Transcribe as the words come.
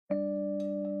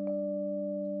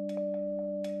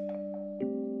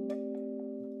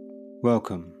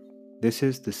Welcome. This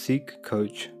is the Sikh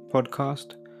Coach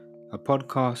podcast, a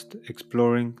podcast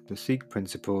exploring the Sikh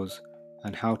principles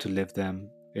and how to live them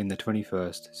in the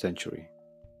 21st century.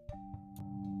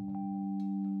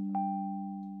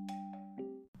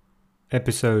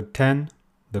 Episode 10,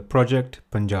 The Project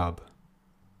Punjab.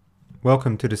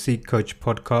 Welcome to the Sikh Coach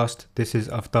podcast. This is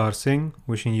Avtar Singh,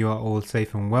 wishing you are all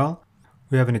safe and well.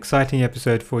 We have an exciting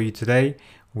episode for you today.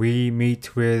 We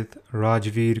meet with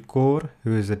Rajveer Kaur,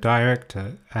 who is the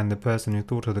director and the person who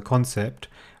thought of the concept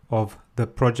of the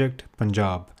Project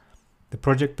Punjab. The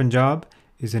Project Punjab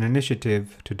is an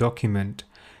initiative to document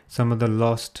some of the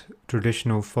lost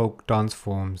traditional folk dance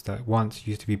forms that once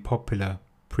used to be popular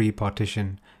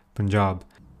pre-partition Punjab.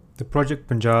 The Project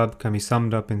Punjab can be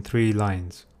summed up in 3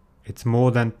 lines. It's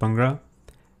more than Bhangra,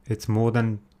 it's more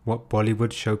than what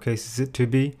Bollywood showcases it to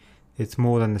be, it's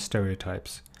more than the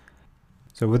stereotypes.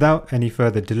 So without any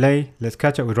further delay, let's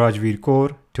catch up with Rajveer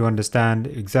Kaur to understand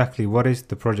exactly what is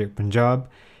the Project Punjab,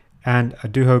 and I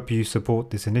do hope you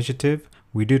support this initiative.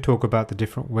 We do talk about the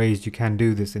different ways you can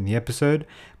do this in the episode,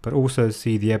 but also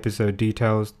see the episode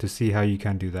details to see how you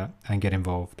can do that and get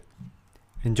involved.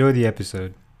 Enjoy the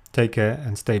episode. Take care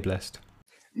and stay blessed.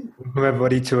 Welcome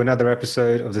everybody to another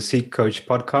episode of the Sikh Coach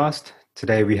podcast.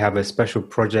 Today we have a special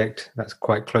project that's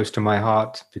quite close to my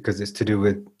heart because it's to do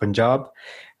with Punjab.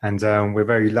 And we're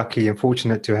very lucky and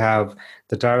fortunate to have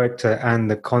the director and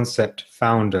the concept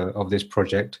founder of this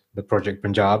project, the Project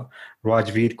Punjab,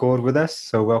 Rajveer Kaur, with us.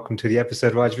 So welcome to the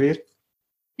episode, Rajveer.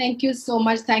 Thank you so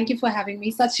much. Thank you for having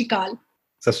me. Sat Shri Akal.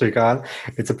 Sat Shri Akal.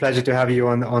 It's a pleasure to have you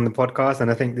on the podcast.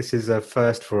 And I think this is a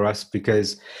first for us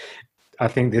because I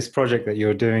think this project that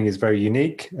you're doing is very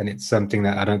unique, and it's something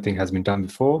that I don't think has been done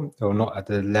before, or not at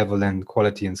the level and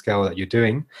quality and scale that you're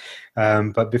doing.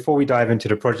 But before we dive into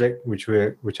the project,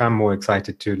 which I'm more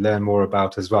excited to learn more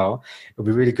about as well, it'll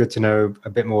be really good to know a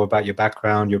bit more about your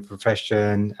background, your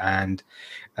profession, and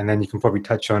then you can probably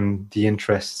touch on the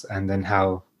interests and then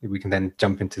how we can then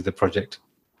jump into the project.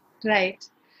 Right.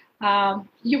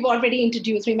 You've already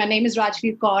introduced me. My name is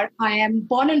Rajveer Kaur. I am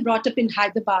born and brought up in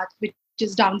Hyderabad, which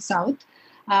is down south.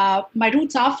 My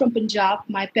roots are from Punjab.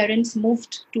 My parents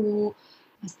moved to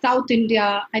South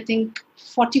India, I think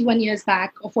 41 years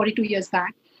back or 42 years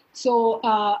back. So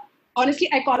honestly,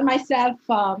 I call myself,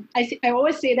 I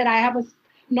always say that I have a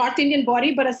North Indian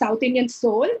body, but a South Indian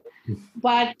soul.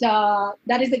 But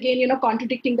that is again,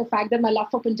 contradicting the fact that my love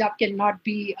for Punjab cannot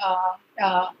be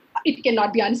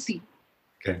unseen.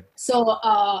 Okay. So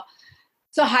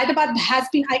Hyderabad has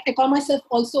been, I call myself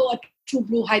also a true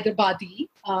blue Hyderabadi.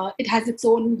 It has its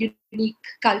own unique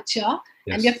culture.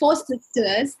 Yes. And we are 4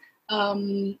 sisters,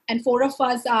 and 4 of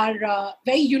us are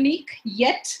very unique,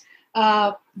 yet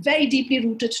very deeply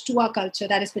rooted to our culture,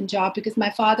 that is Punjab, because my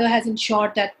father has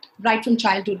ensured that right from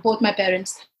childhood, both my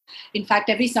parents, in fact,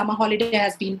 every summer holiday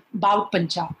has been about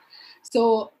Punjab.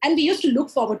 So, and we used to look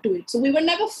forward to it. So we were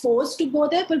never forced to go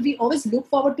there, but we always looked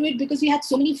forward to it because we had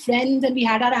so many friends and we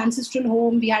had our ancestral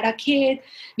home, we had our kid,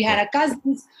 we had our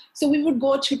cousins. So we would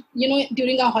go to,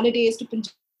 during our holidays to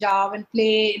Punjab and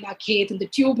play in our kid in the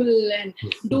tubal and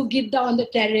do gidda on the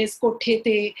terrace, kothe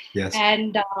te. Yes.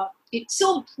 And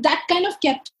so that kind of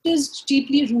kept us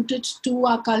deeply rooted to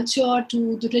our culture,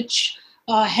 to the rich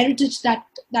heritage that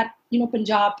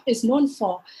Punjab is known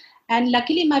for. And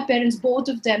luckily, my parents, both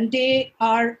of them, they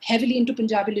are heavily into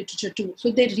Punjabi literature too.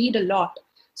 So they read a lot.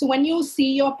 So when you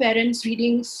see your parents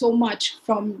reading so much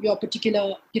from your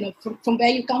particular, from where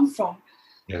you come from,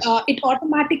 yes. It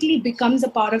automatically becomes a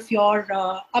part of your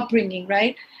upbringing,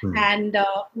 right? And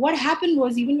what happened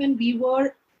was, even when we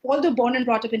were, although born and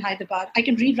brought up in Hyderabad, I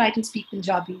can read, write and speak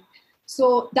Punjabi.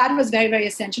 So that was very, very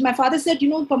essential. My father said,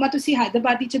 Pama tusi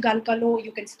Hyderabadi cha gal kalo,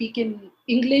 you can speak in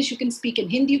English, you can speak in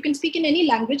Hindi, you can speak in any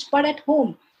language, but at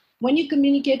home, when you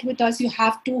communicate with us, you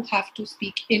have to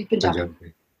speak in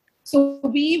Punjabi. So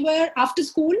we were after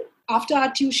school, after our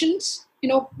tuitions,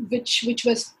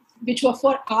 which were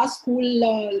for our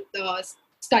school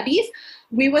studies,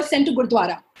 we were sent to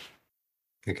Gurdwara.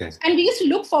 Okay. And we used to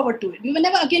look forward to it. We were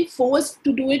never again forced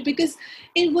to do it because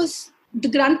it was the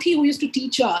Granthi who used to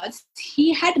teach us.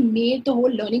 He had made the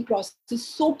whole learning process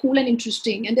so cool and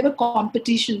interesting, and there were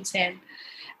competitions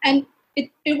and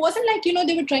it wasn't like,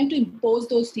 they were trying to impose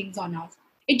those things on us.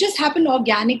 It just happened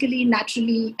organically,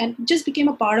 naturally, and just became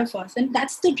a part of us. And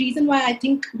that's the reason why I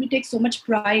think we take so much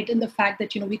pride in the fact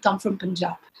that, we come from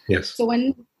Punjab. Yes. So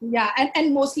and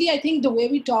mostly I think the way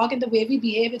we talk and the way we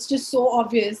behave, it's just so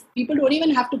obvious. People don't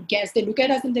even have to guess. They look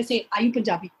at us and they say, "Are you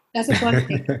Punjabi?" That's the first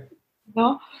thing.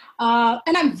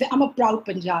 And I'm a proud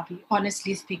Punjabi,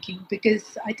 honestly speaking,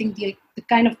 because I think the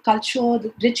kind of culture,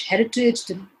 the rich heritage,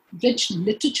 the rich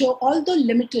literature, although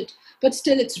limited, but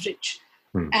still it's rich.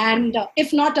 Hmm. And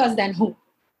if not us, then who?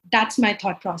 That's my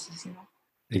thought process,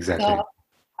 Exactly. So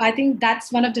I think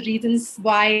that's one of the reasons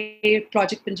why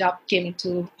Project Punjab came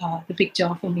into the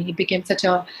picture for me. It became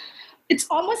it's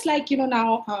almost like,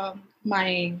 now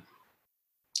my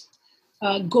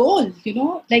goal,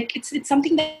 like it's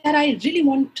something that I really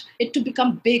want it to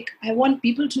become big. I want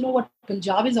people to know what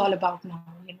Punjab is all about now,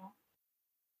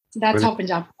 So that's how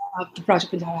the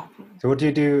Project Punjab happened. So what do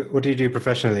you do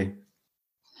professionally?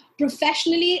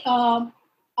 Professionally,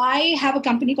 I have a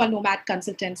company called Nomad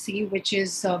Consultancy, which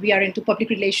is we are into public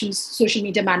relations, social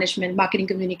media management, marketing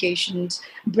communications,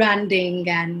 branding,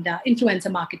 and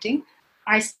influencer marketing.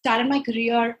 I started my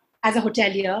career as a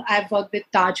hotelier. I've worked with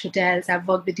Taj Hotels, I've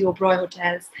worked with the Oberoi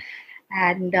Hotels,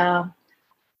 and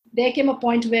there came a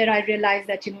point where I realized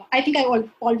that, I think I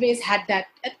always had that.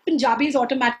 Punjabis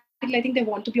automatically, I think they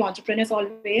want to be entrepreneurs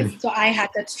always. So I had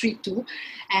that streak too.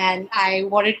 And I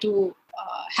wanted to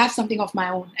have something of my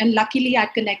own. And luckily, I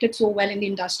connected so well in the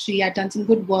industry. I'd done some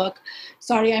good work.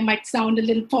 Sorry, I might sound a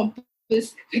little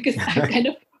pompous because I'm kind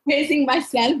of praising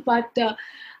myself. But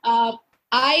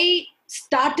I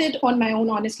started on my own,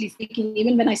 honestly speaking,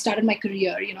 even when I started my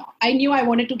career. I knew I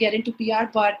wanted to get into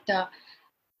PR, but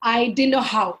I didn't know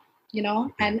how,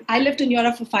 and I lived in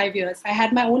Europe for 5 years. I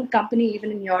had my own company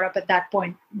even in Europe at that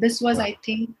point. This was, I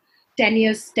think,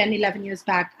 11 years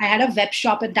back. I had a web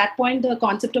shop. At that point, the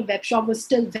concept of web shop was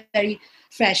still very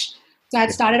fresh. So I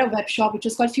had started a web shop, which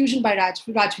was called Fusion by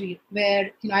Rajveer,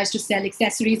 where, I used to sell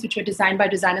accessories which were designed by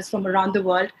designers from around the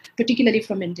world, particularly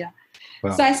from India.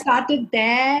 Wow. So I started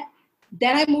there.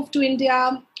 Then I moved to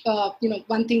India.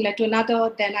 One thing led to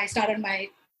another. Then I started my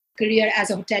career as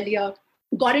a hotelier.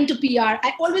 Got into PR.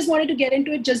 I always wanted to get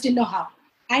into it, just didn't know how.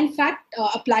 I, in fact,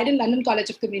 applied in London College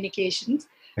of Communications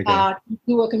to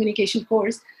do a communication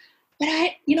course. But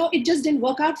it just didn't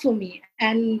work out for me.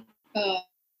 And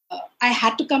I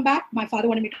had to come back. My father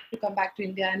wanted me to come back to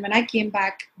India. And when I came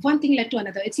back, one thing led to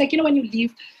another. It's like, when you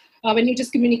leave, when you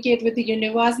just communicate with the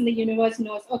universe and the universe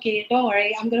knows, okay, don't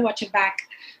worry, I'm going to watch your back.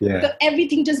 Yeah. So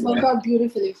everything just worked out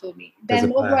beautifully for me.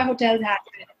 Then Oberoi Hotels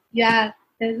happened. Yeah,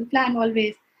 there's a plan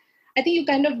always. I think you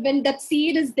kind of, when that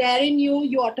seed is there in you,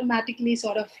 you automatically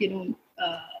sort of,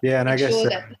 yeah, and I guess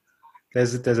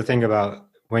there's a thing about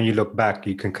when you look back,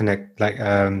 you can connect, like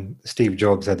Steve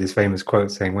Jobs had this famous quote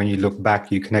saying, when you look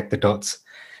back, you connect the dots.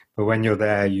 But when you're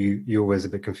there, you're always a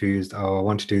bit confused. Oh, I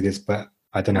want to do this, but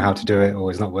I don't know how to do it,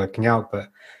 or it's not working out. But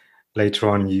later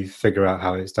on, you figure out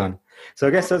how it's done. So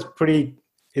I guess it's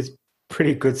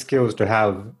pretty good skills to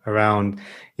have around,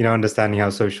 understanding how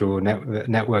social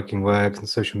networking works and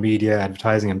social media,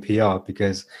 advertising and PR,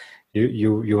 because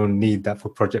you'll need that for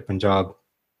Project Punjab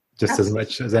just Absolutely. As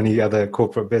much as any other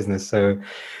corporate business. So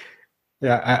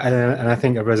yeah, and I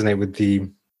think I resonate with the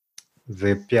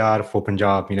PR for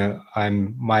Punjab.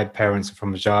 My parents are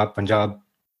from Punjab.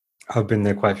 I've been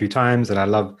there quite a few times, and I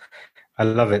love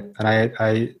it. And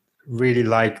I really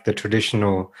like the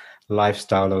traditional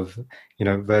lifestyle of,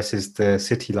 versus the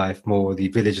city life, more the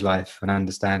village life, and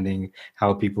understanding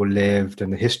how people lived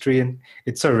and the history. And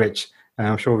it's so rich. And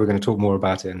I'm sure we're going to talk more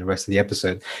about it in the rest of the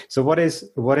episode. So what is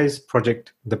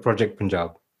Project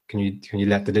Punjab? Can you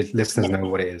let the listeners know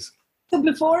what it is? So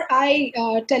before I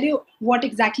tell you what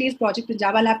exactly is Project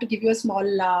Punjab, I'll have to give you a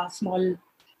small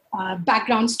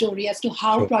background story as to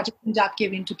how Project Punjab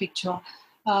came into picture.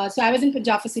 So I was in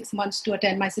Punjab for 6 months to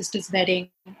attend my sister's wedding,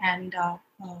 and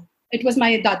it was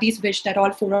my dadi's wish that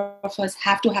all 4 of us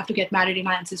have to get married in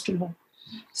my ancestral home.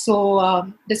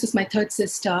 So this is my third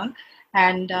sister,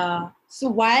 and so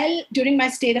while during my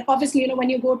stay there, obviously, when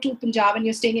you go to Punjab and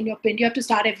you're staying in your pin, you have to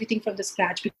start everything from the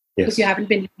scratch because you haven't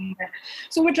been there.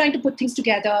 So we're trying to put things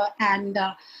together, and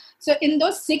so in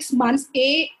those 6 months,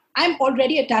 I'm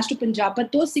already attached to Punjab,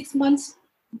 but those 6 months,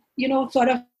 sort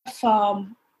of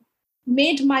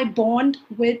made my bond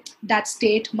with that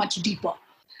state much deeper.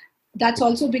 That's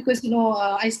also because,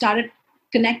 I started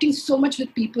connecting so much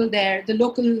with people there, the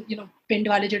local,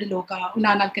 Pindwale Jade Loka,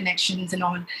 Unana connections and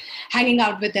all, hanging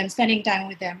out with them, spending time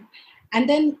with them. And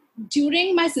then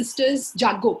during my sister's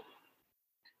Jago,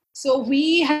 so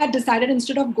we had decided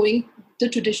instead of going the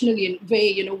traditional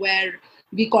way, where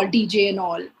we call DJ and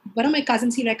all, one of my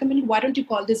cousins, he recommended, why don't you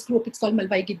call this group? It's called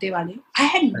Malwai Gidde Wale. I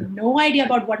had no idea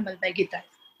about what Malwai Gidde is.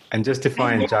 And just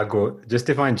define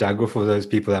Jago for those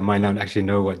people that might not actually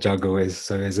know what Jago is.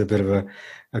 So it's a bit of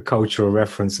a cultural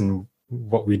reference in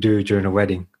what we do during a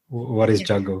wedding. What is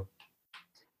Jago?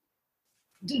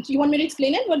 Do you want me to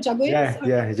explain it, what Jago is?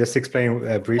 Yeah. Just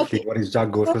explain briefly what is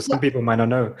Jago. For some people might not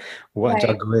know what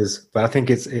Jago is, but I think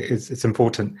it's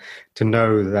important to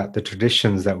know that the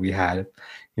traditions that we had,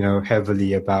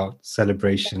 heavily about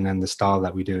celebration and the style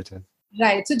that we do it in.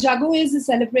 Right. So Jago is a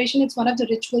celebration. It's one of the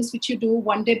rituals which you do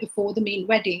one day before the main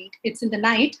wedding. It's in the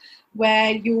night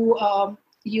where you have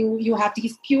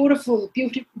these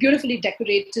beautifully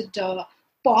decorated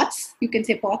pots. You can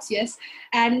say pots, yes,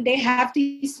 and they have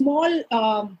these small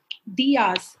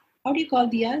diyas. How do you call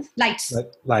diyas? Lights.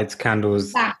 Like lights,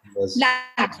 candles.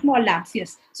 Lamps, small lamps,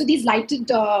 yes. So these lighted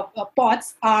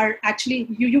pots are actually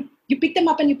you pick them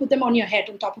up and you put them on your head,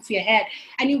 on top of your head,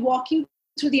 and you're walking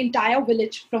through the entire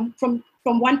village from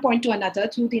one point to another,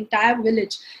 through the entire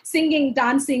village, singing,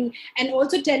 dancing, and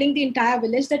also telling the entire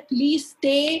village that please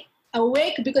stay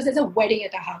awake because there's a wedding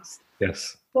at our house.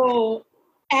 Yes. So,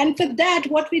 and for that,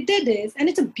 what we did is, and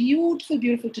it's a beautiful,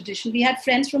 beautiful tradition. We had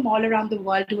friends from all around the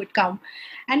world who would come,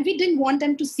 and we didn't want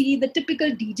them to see the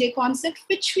typical DJ concept,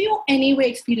 which you anyway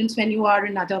experience when you are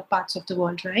in other parts of the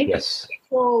world, right? Yes.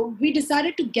 So we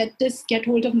decided to get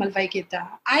hold of Malwai Gita.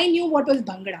 I knew what was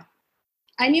Bhangra.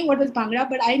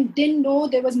 But I didn't know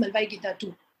there was Malwai Gita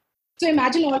too. So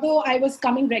imagine, although I was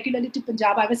coming regularly to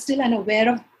Punjab, I was still unaware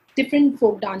of different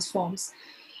folk dance forms.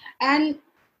 And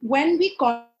when we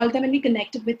called them and we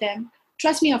connected with them,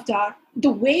 trust me, Aftar,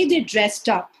 the way they dressed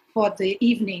up for the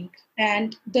evening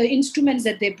and the instruments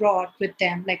that they brought with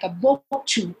them, like a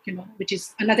bokchu, which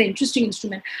is another interesting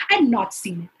instrument, I had not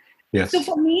seen it. Yes. So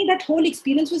for me, that whole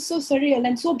experience was so surreal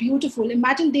and so beautiful.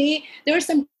 Imagine there were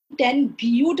some 10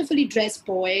 beautifully dressed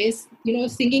boys,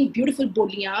 singing beautiful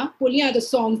boliyan. Boliyan are the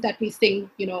songs that we sing,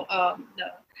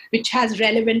 which has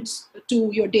relevance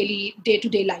to your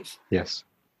day-to-day life. Yes.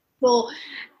 So,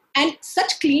 and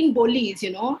such clean bolis,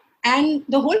 and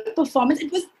the whole performance,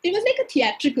 it was like a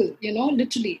theatrical,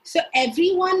 literally. So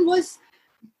everyone was,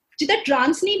 did that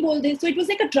trance nahi bol de? So it was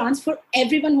like a trance for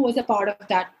everyone who was a part of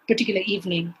that particular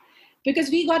evening.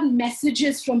 Because we got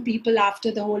messages from people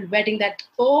after the whole wedding that,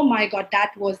 oh my God,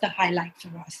 that was the highlight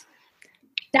for us.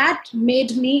 That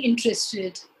made me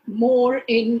interested more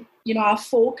in, our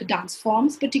folk dance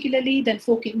forms, particularly than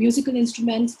folk musical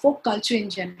instruments, folk culture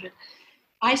in general.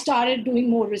 I started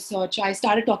doing more research. I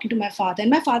started talking to my father,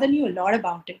 and my father knew a lot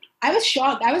about it. I was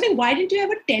shocked. I was like, why didn't you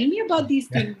ever tell me about these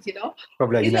things,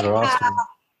 Probably you never asked me.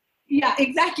 Yeah,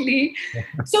 exactly.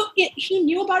 So he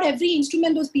knew about every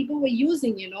instrument those people were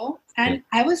using, and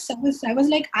I was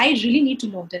like, I really need to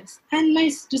know this. And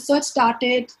my research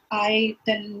started. I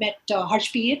then met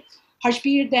Rajveer.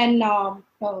 Rajveer then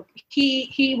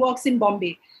he works in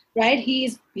Bombay, right?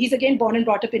 He's again born and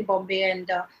brought up in Bombay,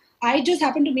 and I just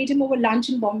happened to meet him over lunch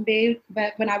in Bombay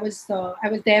when I was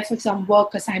there for some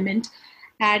work assignment.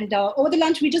 And over the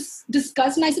lunch, we just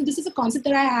discussed, and I said, this is a concept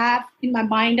that I have in my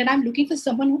mind, and I'm looking for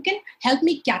someone who can help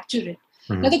me capture it.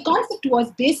 Mm-hmm. Now, the concept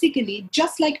was basically,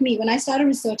 just like me, when I started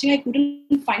researching, I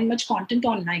couldn't find much content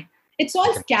online. It's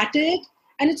all scattered,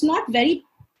 and it's not very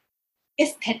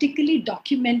aesthetically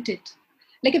documented.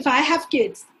 Like if I have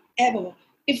kids,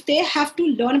 if they have to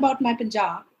learn about my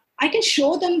Punjab, I can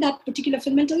show them that particular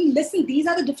film and tell them, listen, these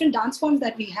are the different dance forms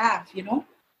that we have,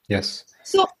 Yes.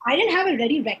 So I didn't have a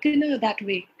ready reckoner that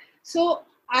way. So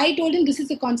I told him this is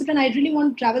the concept and I really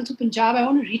want to travel to Punjab. I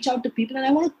want to reach out to people and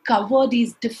I want to cover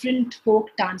these different folk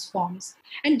dance forms.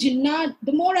 And Jinnah,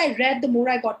 the more I read, the more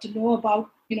I got to know about,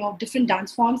 different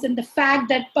dance forms and the fact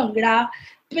that Bhangra,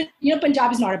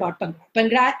 Punjab is not about Bhangra.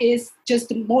 Bhangra is just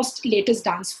the most latest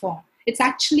dance form. It's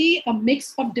actually a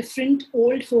mix of different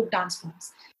old folk dance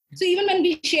forms. So even when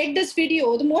we shared this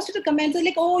video, the most of the comments are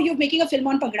like, oh, you're making a film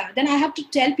on Bhangra. Then I have to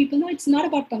tell people, no, it's not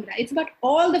about Bhangra. It's about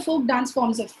all the folk dance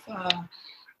forms of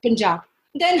Punjab.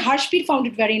 Then Harshpreet found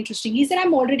it very interesting. He said,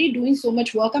 I'm already doing so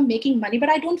much work. I'm making money, but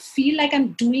I don't feel like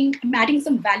I'm adding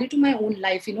some value to my own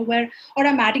life, or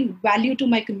I'm adding value to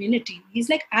my community. He's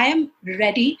like, I am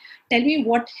ready. Tell me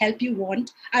what help you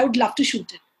want. I would love to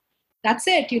shoot it. That's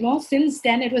it. Since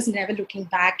then it was never looking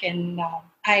back. And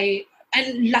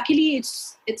And luckily,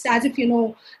 it's as if,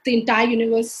 the entire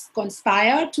universe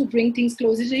conspired to bring things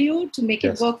closer to you, to make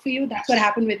it work for you. That's what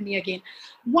happened with me again.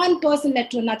 One person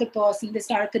led to another person. They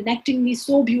started connecting me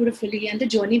so beautifully and the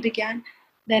journey began.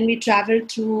 Then we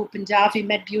traveled through Punjab. We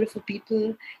met beautiful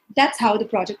people. That's how the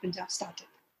Project Punjab started.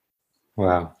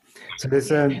 Wow. So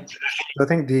there's I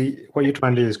think what you're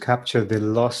trying to do is capture the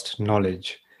lost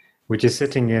knowledge, which is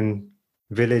sitting in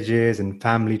villages and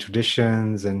family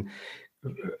traditions, and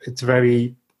it's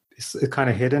kind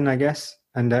of hidden, I guess.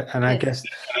 And I guess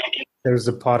there's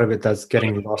a part of it that's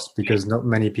getting lost because not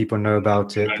many people know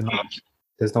about it.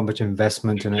 There's not much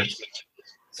investment in it.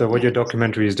 So what your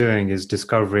documentary is doing is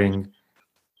discovering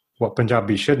what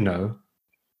Punjabi should know,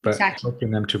 but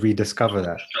helping them to rediscover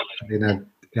that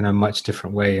in a much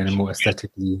different way, in a more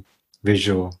aesthetically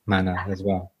visual manner as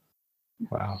well.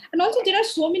 Wow. And also there are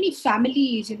so many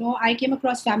families, I came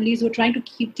across families who are trying to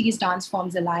keep these dance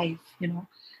forms alive.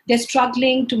 They're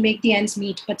struggling to make the ends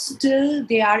meet, but still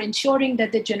they are ensuring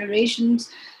that the generations,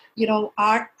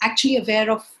 are actually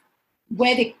aware of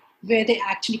where they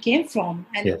actually came from,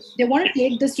 and Yes. they want to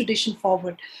take this tradition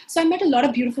forward. So I met a lot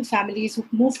of beautiful families who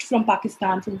moved from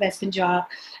Pakistan, from West Punjab,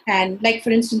 and like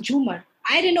for instance Jhumar.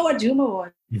 I didn't know what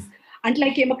Jhumar was until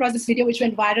I came across this video which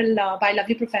went viral by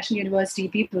lovely professional university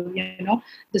people.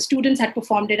 The students had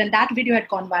performed it, and that video had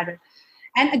gone viral.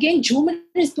 And again, Jhumar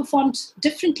is performed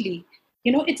differently.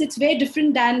 It's very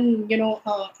different than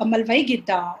a Malwai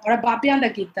Gidda or a Babyanda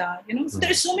Gidda. So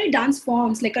there's so many dance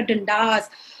forms like a Dandas,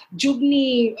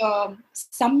 Jugni,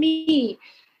 Sammi.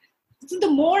 So the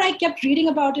more I kept reading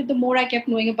about it, the more I kept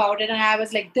knowing about it, and I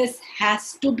was like, this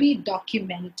has to be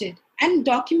documented and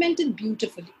documented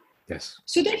beautifully. Yes.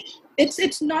 So that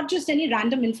it's not just any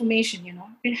random information.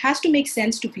 It has to make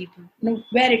sense to people.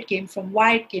 Where it came from,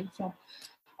 why it came from,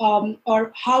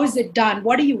 or how is it done?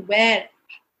 What do you wear?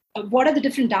 What are the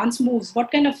different dance moves?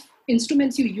 What kind of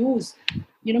instruments you use?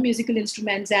 Musical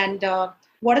instruments, and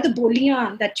what are the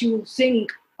boliyan that you sing,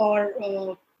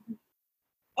 or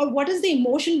what is the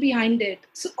emotion behind it?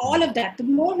 So all of that. The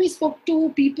more we spoke to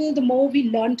people, the more we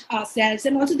learned ourselves,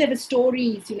 and also there were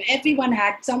stories. Everyone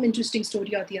had some interesting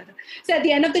story or the other. So at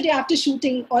the end of the day, after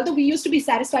shooting, although we used to be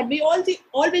satisfied, we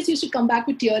always used to come back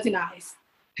with tears in our eyes.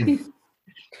 That's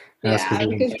Yeah, because the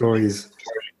because stories.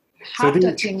 heart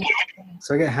touching.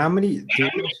 So again, do you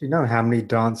actually know how many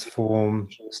dance form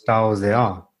styles there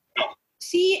are?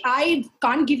 See, I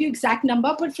can't give you exact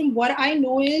number, but from what I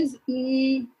know is,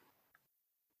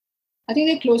 I think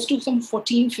they're close to some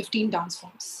 14, 15 dance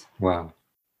forms. Wow.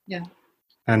 Yeah.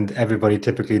 And everybody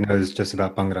typically knows just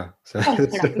about Bhangra. So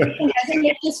Because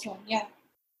the latest one, yeah.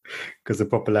 because of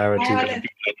popularity. Yeah.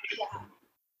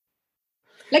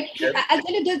 Like, I'll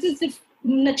tell you this, if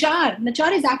Nachar.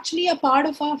 Nachar is actually a part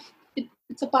of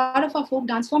it's a part of our folk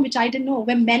dance form, which I didn't know,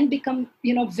 where men become,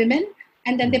 women,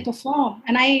 and then they perform.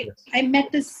 And I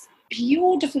met this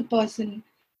beautiful person.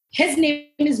 His name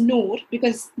is Noor,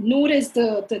 because Noor is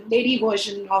the lady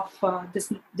version of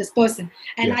this person.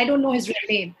 And I don't know his real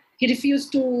name. He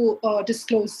refused to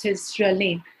disclose his real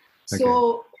name.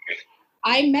 So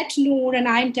I met Noor, and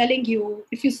I'm telling you,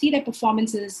 if you see their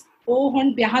performances, look,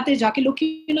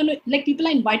 like people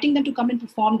are inviting them to come and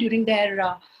perform during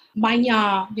their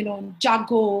Manya,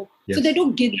 Jago. Yes. So they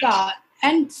do Gidda,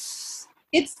 and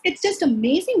it's just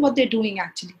amazing what they're doing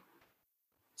actually.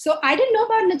 So I didn't know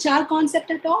about Nachar concept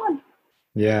at all.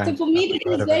 Yeah. So for me,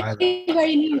 this is very,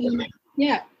 very new.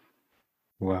 Yeah.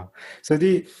 Wow. So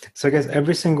I guess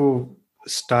every single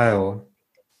style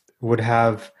would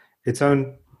have its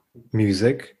own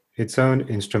music, its own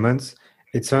instruments,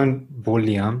 its own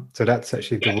boliam. So that's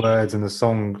actually the words and the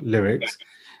song lyrics,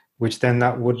 which then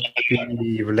that would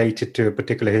be related to a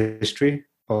particular history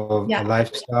of a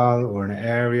lifestyle or an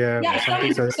area or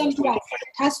something. So it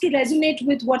has to resonate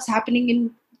with what's happening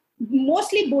in,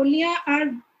 mostly bolia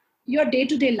are your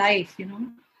day-to-day life,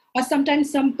 or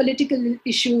sometimes some political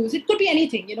issues. It could be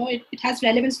anything, it has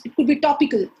relevance. It could be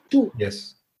topical too.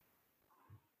 Yes.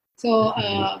 So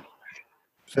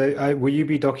will you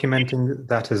be documenting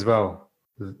that as well,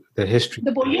 the history?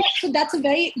 The bolia. So that's a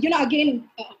very, again,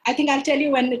 I think I'll tell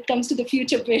you when it comes to the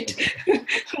future bit,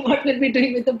 what we'll be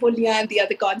doing with the bolia and the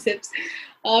other concepts,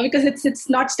 because it's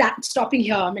not stopping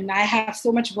here. I mean, I have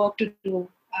so much work to do.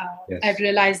 I've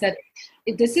realized that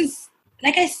this is,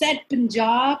 like I said,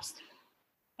 Punjab's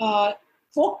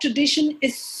folk tradition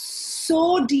is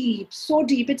so deep.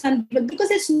 It's because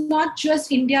it's not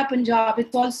just India, Punjab.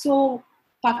 It's also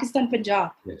Pakistan,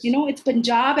 Punjab. It's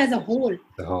Punjab as a whole.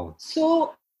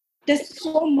 So there's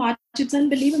so much. It's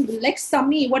unbelievable. Like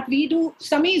Sami, what we do,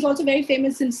 Sami is also very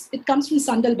famous since it comes from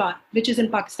Sandal Bar, which is in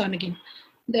Pakistan again.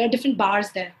 There are different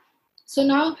bars there. So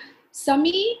now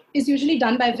Sami is usually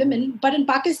done by women, but in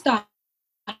Pakistan,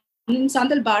 in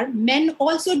Sandal Bar, men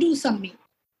also do Sami.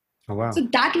 Oh, wow. So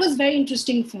that was very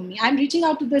interesting for me. I'm reaching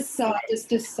out to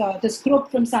this group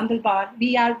from Sandal Bar.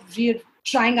 We're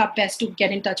trying our best to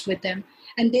get in touch with them,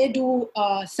 and they do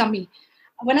Sami.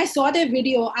 When I saw their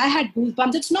video, I had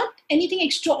goosebumps. It's not anything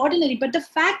extraordinary, but the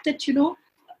fact that,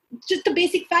 just the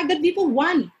basic fact that we were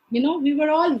one, we were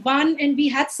all one, and we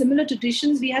had similar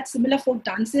traditions, we had similar folk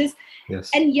dances,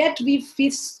 and yet we've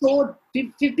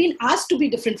been asked to be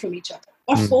different from each other,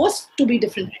 or forced to be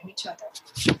different from each other.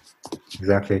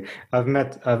 Exactly. I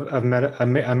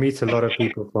meet a lot of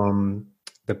people from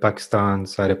the Pakistan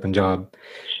side of Punjab,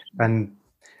 and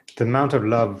the amount of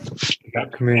love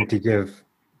that community give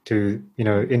to,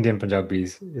 Indian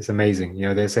Punjabis. It's amazing.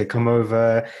 They say, come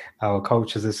over, our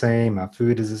culture's the same, our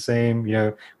food is the same,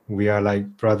 we are like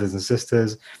brothers and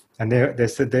sisters. And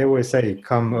they always say,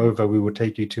 come over, we will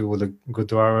take you to all the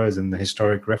gurdwaras and the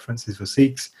historic references for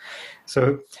Sikhs.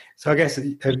 So I guess,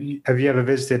 have you ever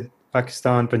visited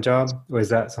Pakistan, Punjab, or is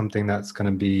that something that's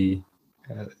going to be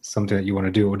something that you want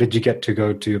to do? Or did you get to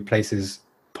go to places,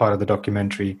 part of the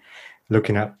documentary,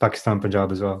 looking at Pakistan,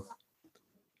 Punjab as well?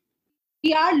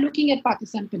 We are looking at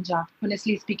Pakistan, Punjab,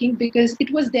 honestly speaking, because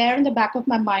it was there in the back of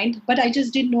my mind, but I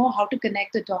just didn't know how to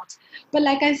connect the dots. But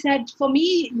like I said, for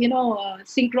me,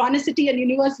 synchronicity and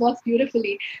universe works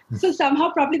beautifully. So somehow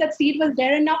probably that seed was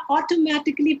there, and now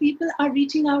automatically people are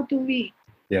reaching out to me.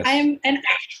 Yes. And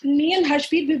me and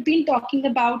Harshpreet, we've been talking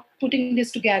about putting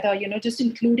this together, just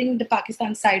including the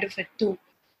Pakistan side of it too.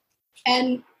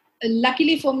 And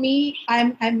luckily for me,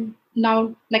 I'm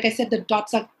now, like I said, the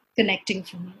dots are connecting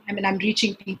for me. I mean, I'm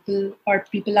reaching people, or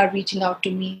people are reaching out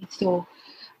to me. So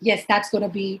yes, that's going to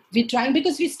be, we're trying,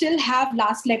 because we still have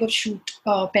last leg of shoot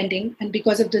pending. And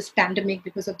because of this pandemic,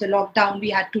 because of the lockdown, we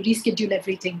had to reschedule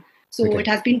everything. So It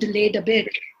has been delayed a bit.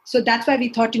 So that's why we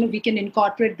thought, we can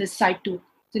incorporate this side too,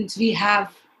 since we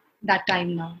have that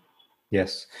time now.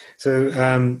 Yes. So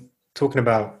talking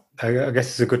about, I guess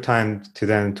it's a good time to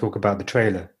then talk about the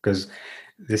trailer, because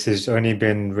this has only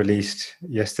been released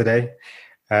yesterday,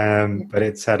 but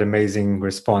it's had amazing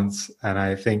response. And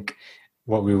I think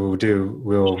what we will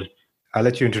do, I'll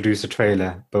let you introduce the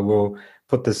trailer, but we'll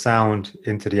put the sound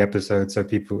into the episode so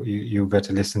people, you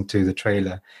better listen to the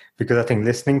trailer, because I think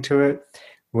listening to it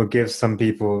will give some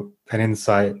people an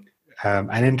insight,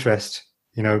 an interest,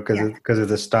 because of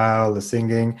the style, the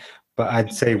singing. But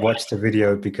I'd say watch the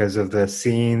video because of the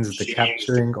scenes, the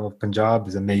capturing of Punjab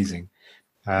is amazing.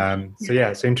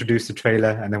 So introduce the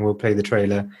trailer, and then we'll play the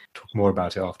trailer, talk more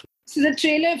about it after. So the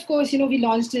trailer, of course, we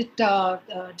launched it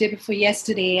day before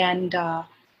yesterday, and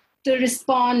the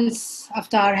response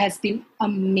Avatar has been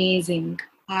amazing.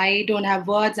 I don't have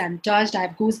words. I'm touched. I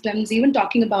have goosebumps. Even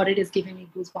talking about it is giving me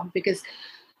goosebumps, because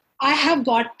I have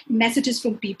got messages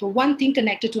from people, one thing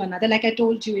connected to another. Like I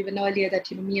told you even earlier that,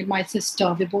 me and my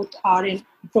sister, we both are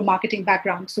from marketing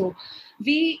background. So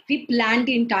we planned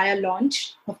the entire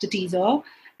launch of the teaser,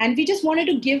 and we just wanted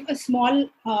to give a small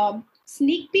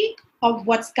sneak peek of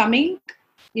what's coming,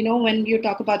 when you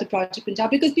talk about the Project Punjab,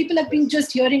 because people have been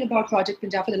just hearing about Project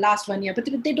Punjab for the last 1 year, but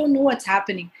they don't know what's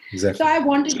happening. Exactly. So I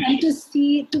wanted them to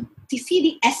see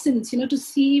the essence, to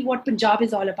see what Punjab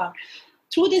is all about.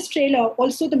 Through this trailer,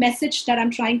 also the message that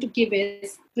I'm trying to give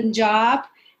is Punjab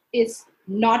is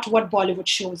not what Bollywood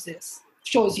shows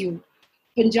you.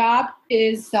 Punjab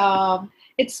is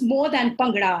it's more than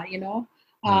Bhangra,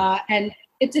 and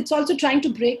it's also trying to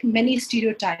break many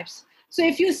stereotypes. So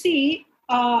if you see,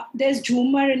 there's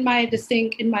Jhumar in my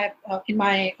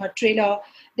trailer.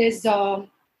 There's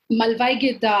Malwai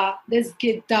Gidda. There's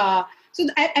Gidda. So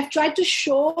I've tried to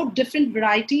show different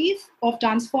varieties of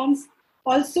dance forms.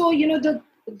 Also,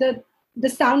 the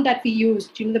sound that we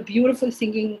used, the beautiful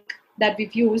singing that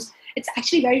we've used, it's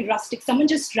actually very rustic. Someone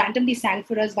just randomly sang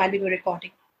for us while we were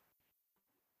recording.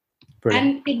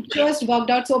 Brilliant. And it just worked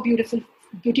out so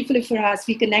beautifully for us.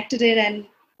 We connected it, and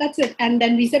that's it. And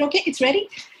then we said, okay, it's ready.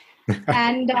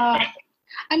 And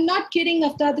I'm not kidding,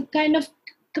 after the kind of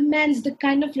comments, the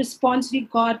kind of response we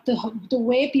got, the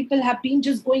way people have been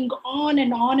just going on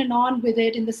and on and on with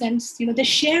it, in the sense, they're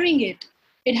sharing it.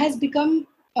 It has become,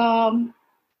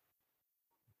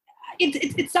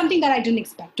 it's something that I didn't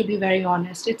expect, to be very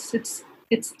honest. It's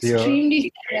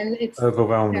extremely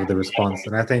overwhelmed with the response,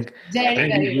 and I think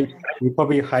we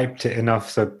probably hyped it enough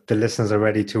so the listeners are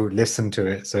ready to listen to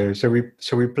it. So shall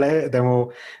we play it? Then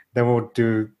we'll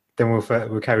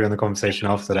carry on the conversation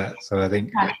after that. So I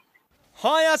think.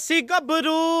 ਹਾਂ ਅਸੀਂ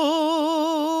ਗੱਭਰੂ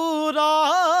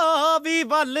ਰਾਵੀ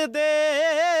ਵੱਲ ਦੇ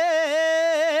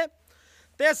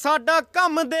ਤੇ ਸਾਡਾ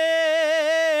ਕੰਮ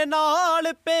ਦੇ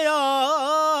ਨਾਲ ਪਿਆਰ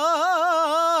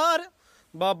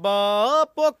ਬਾਬਾ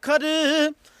ਪੋਖਰ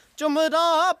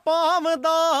ਚੁਮਰਾ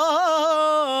ਪਾਵਦਾ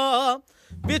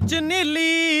ਵਿੱਚ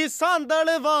ਨੀਲੀ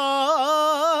ਸਾਂਦਲਵਾਰ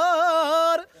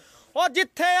ਉਹ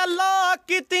ਜਿੱਥੇ ਅੱਲਾ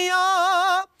ਕੀਤੀਆਂ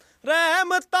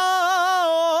ਰਹਿਮਤਾਂ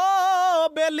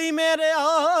ਬੇਲੀ ਮੇਰਿਆ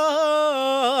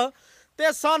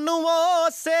ਤੇ ਸਾਨੂੰ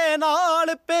ਉਸੇ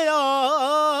ਨਾਲ ਪਿਆਰ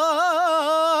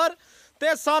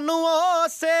ਤੇ ਸਾਨੂੰ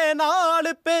ਉਸੇ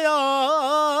ਨਾਲ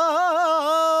ਪਿਆਰ.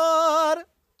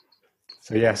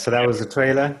 So that was the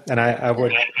trailer, and I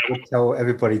would tell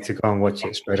everybody to go and watch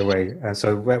it straight away.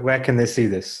 So where can they see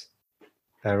this?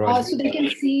 So they can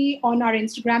see on our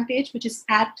Instagram page, which is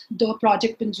 @The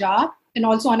Project Punjab, and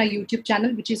also on our YouTube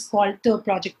channel, which is called The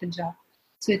Project Punjab.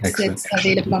 So it's Excellent.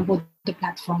 available on both the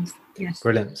platforms. Yes.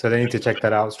 Brilliant. So they need to check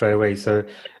that out straight away. So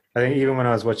I think even when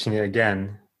I was watching it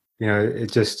again,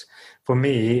 it just, for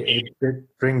me,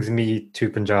 it brings me to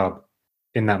Punjab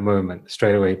in that moment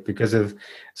straight away because of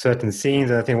certain scenes.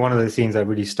 And I think one of the scenes that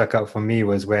really stuck out for me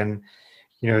was when,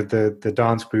 the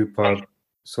dance group are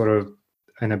sort of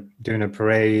doing a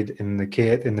parade in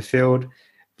the field,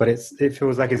 but it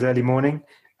feels like it's early morning.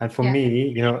 And for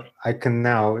me, I can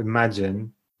now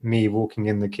imagine me walking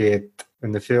in the kit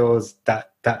in the fields,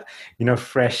 that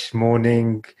fresh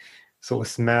morning sort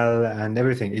of smell and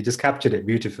everything. It just captured it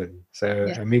beautifully. So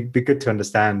I mean, it'd be good to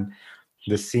understand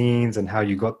the scenes and how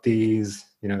you got these.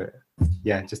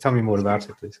 Just tell me more about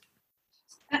it, please.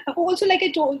 Also, like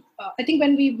I told, I think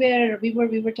when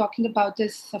we were talking about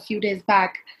this a few days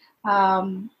back,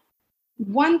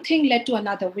 one thing led to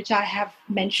another, which I have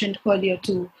mentioned earlier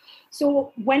too.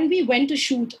 So when we went to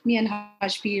shoot, me and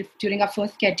Rajveer, during our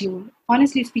first schedule,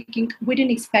 honestly speaking, we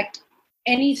didn't expect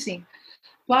anything.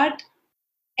 But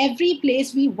every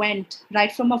place we went,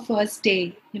 right from our first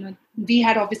day, we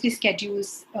had obviously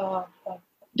schedules,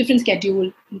 different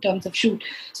schedule in terms of shoot.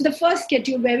 So the first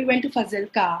schedule where we went to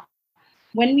Fazilka,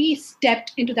 when we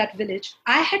stepped into that village,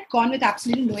 I had gone with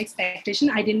absolutely no expectation.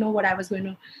 I didn't know what I was going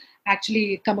to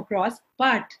actually come across.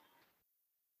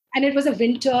 And it was a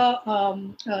winter,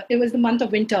 it was the month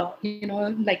of winter,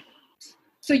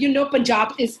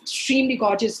 Punjab is extremely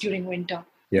gorgeous during winter.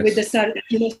 Yes. With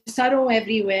the sorrow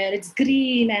everywhere. It's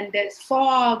green and there's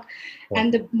fog,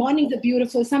 and the mornings are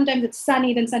beautiful. Sometimes it's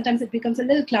sunny, then sometimes it becomes a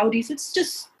little cloudy. So it's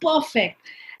just perfect.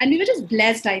 And we were just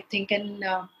blessed, I think. And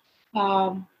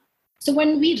so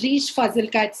when we reached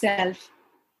Fazilka itself,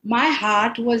 my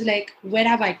heart was like, where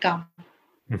have I come?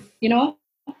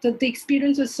 The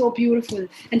experience was so beautiful.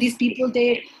 And these people,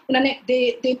 they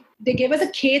gave us a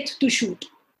khet to shoot.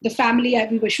 The family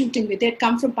we were shooting with, they had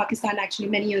come from Pakistan actually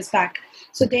many years back.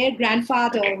 So their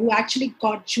grandfather, who actually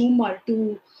got Jhumar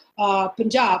to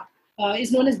Punjab,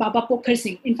 is known as Baba Pokhar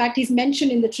Singh. In fact, he's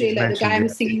mentioned in the trailer, the guy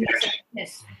who's singing.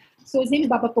 Yes. So his name is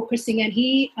Baba Pokhar Singh, and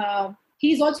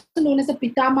he's also known as the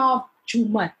Pitama of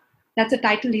Jhumar. That's a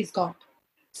title he's got.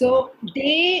 So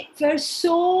they were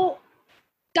so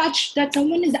touched that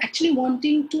someone is actually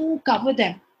wanting to cover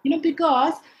them,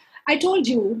 because I told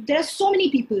you, there are so many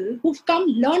people who've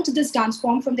learned this dance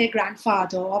form from their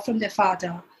grandfather or from their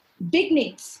father. Big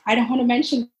names, I don't want to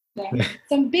mention them.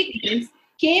 Some big names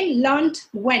came, learned,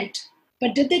 went.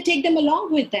 But did they take them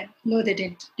along with them? No, they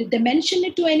didn't. Did they mention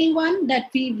it to anyone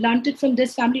that we learned it from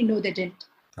this family? No, they didn't.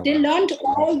 They learned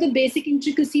all the basic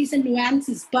intricacies and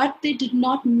nuances, but they did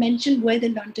not mention where they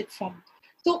learned it from.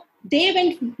 So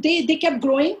they kept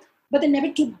growing, but they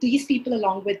never took these people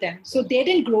along with them. So they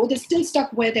didn't grow. They still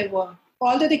stuck where they were,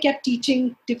 although they kept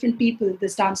teaching different people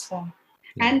this dance form.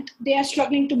 Yeah. And they are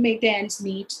struggling to make their ends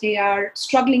meet. They are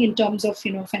struggling in terms of,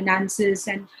 finances.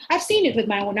 And I've seen it with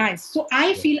my own eyes. So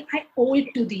I feel I owe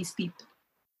it to these people.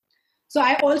 So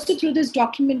I also, through this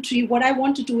documentary, what I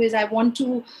want to do is I want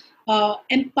to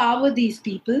empower these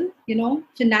people,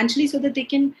 financially, so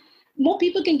that more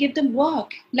people can give them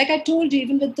work. Like I told you,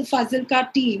 even with the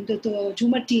Fazilka team, the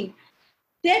Jhumar team,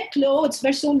 their clothes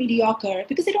were so mediocre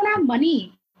because they don't have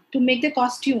money to make their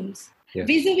costumes. Yes.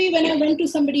 Vis-a-vis when I went to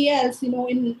somebody else,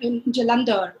 in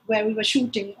Jalandhar, where we were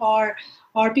shooting, or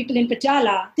people in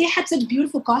Patiala, they had such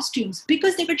beautiful costumes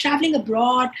because they were traveling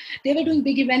abroad. They were doing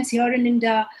big events here in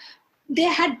India. They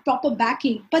had proper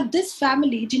backing. But this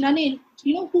family, Jinane,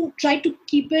 who tried to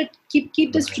keep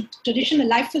this tradition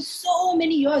alive for so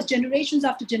many years, generations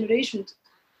after generations,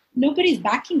 nobody's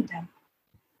backing them.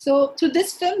 So through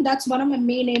this film, that's one of my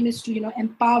main aim is to,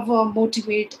 empower,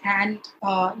 motivate, and,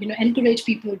 encourage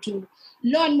people to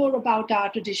learn more about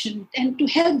our tradition and to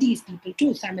help these people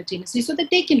too simultaneously so that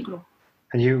they can grow.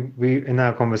 And we in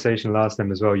our conversation last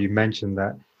time as well, you mentioned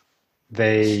that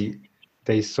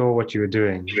they saw what you were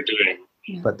doing,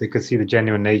 but they could see the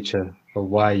genuine nature of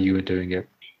why you were doing it,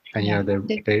 and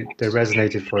they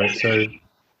resonated for it. So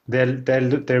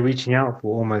they're reaching out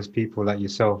for almost people like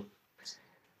yourself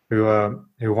who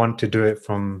want to do it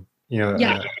from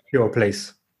a pure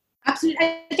place. Absolutely.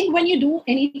 I think when you do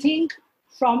anything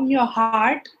from your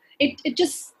heart, it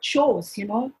just shows,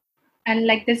 and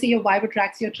like they say, your vibe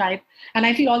attracts your tribe. And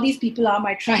I feel all these people are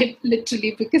my tribe,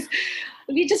 literally, because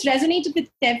we just resonated with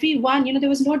everyone. There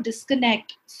was no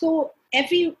disconnect. So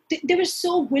they were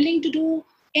so willing to do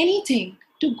anything,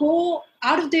 to go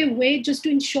out of their way just to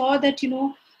ensure that,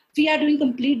 we are doing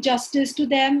complete justice to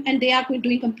them and they are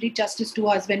doing complete justice to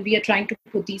us when we are trying to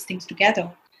put these things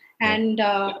together. And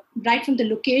right from the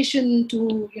location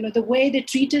to, the way they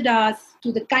treated us,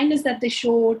 to the kindness that they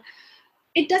showed,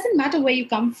 it doesn't matter where you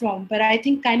come from, but I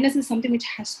think kindness is something which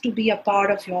has to be a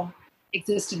part of your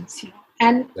existence,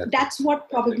 and that's what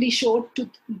probably showed to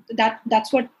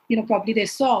that's what probably they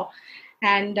saw,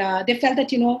 and they felt that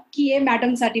ki ye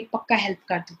madam sadi pakka help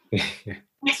kar de.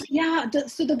 Yeah,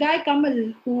 so the guy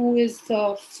Kamal, who is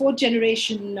fourth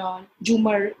generation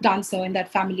Jhumar dancer in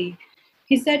that family,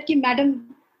 he said, "Ki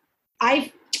madam,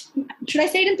 should I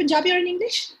say it in Punjabi or in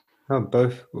English?" Oh,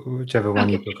 both, whichever one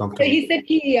you feel So comfortable. he said,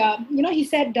 he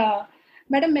said,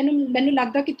 "Madam, ਮੈਨੂੰ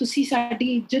ਲੱਗਦਾ ਕਿ ਤੁਸੀਂ ਸਾਡੀ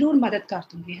ਜ਼ਰੂਰ ਮਦਦ ਕਰ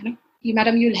ਦੋਗੇ, ਹੈ ਨਾ? ਕਿ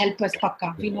madam, you'll help us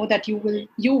pakka. We know that you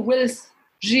will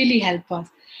really help us."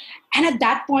 And at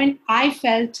that point, I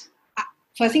felt,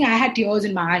 first thing, I had tears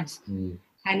in my eyes.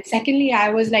 And secondly, I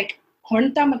was like,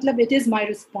 "Honta, matlab, it is my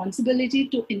responsibility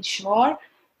to ensure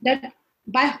that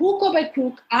by hook or by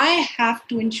crook, I have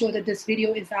to ensure that this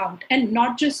video is out, and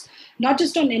not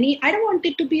just on any. I don't want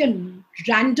it to be a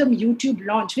random YouTube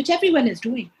launch, which everyone is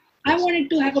doing. I want it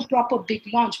to have a proper big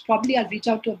launch. Probably I'll reach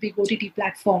out to a big OTT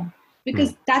platform,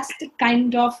 because that's the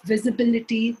kind of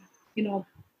visibility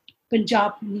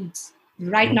Punjab needs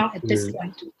right now at this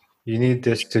point." You need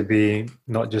this to be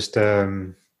not just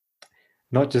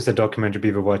a documentary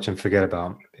people watch and forget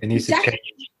about. It needs to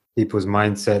change people's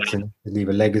mindsets and leave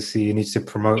a legacy. It needs to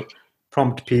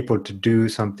prompt people to do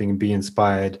something and be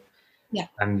inspired.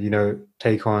 And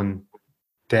take on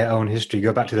their own history,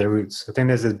 go back to their roots. I think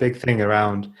there's a big thing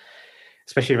around,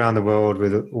 especially around the world,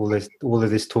 with all of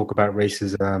this talk about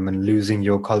racism and losing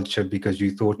your culture because you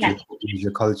thought you would lose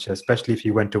your culture, especially if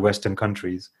you went to Western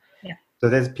countries. So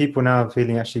there's people now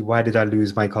feeling, actually, why did I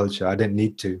lose my culture? I didn't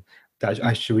need to.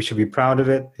 We should be proud of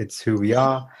it. It's who we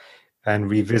are, and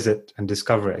revisit and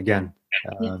discover it again.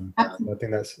 I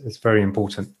think it's very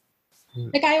important.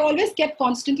 Like, I always kept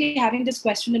constantly having this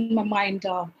question in my mind.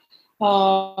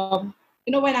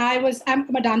 When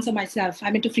I'm a dancer myself.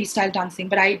 I'm into freestyle dancing,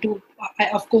 but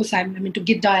of course, I'm into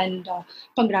Gidda and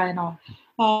Pangra and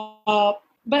all.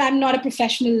 But I'm not a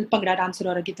professional Pangra dancer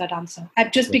or a Gidda dancer.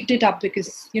 I've just picked it up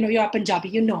because, you're Punjabi,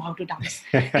 you know how to dance.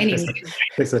 Anyway.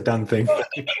 It's a done thing.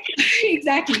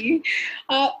 Exactly.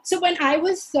 So when I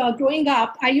was growing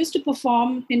up, I used to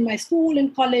perform in my school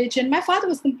and college, and my father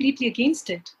was completely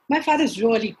against it. My father's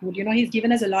really cool. He's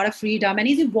given us a lot of freedom, and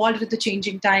he's evolved with the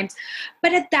changing times.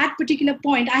 But at that particular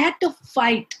point, I had to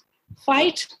fight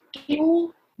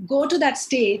to go to that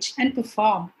stage and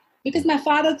perform. Because my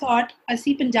father thought,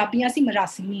 "Asi Punjabi, asi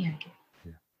Marathi nahi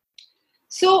hai."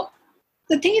 So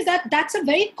the thing is that that's a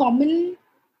very common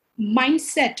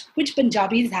mindset which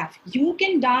Punjabis have. You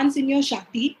can dance in your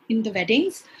shadi, in the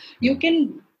weddings. You can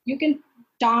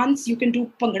dance, you can do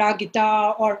Pangra, Gita,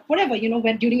 or whatever,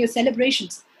 when during your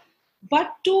celebrations.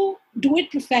 But to do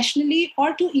it professionally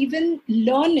or to even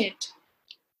learn it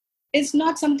is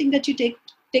not something that you take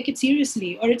it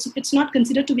seriously, or it's not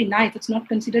considered to be nice. It's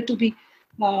not considered to be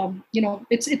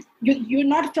you're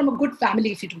not from a good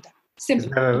family if you do that.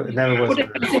 Simple. It never was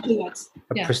simple words.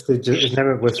 prestigious. It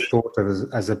never was thought of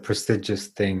as a prestigious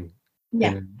thing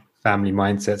in family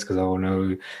mindsets, because, oh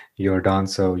no, you're a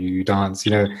dancer, you dance.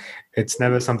 It's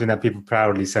never something that people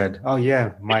proudly said, "Oh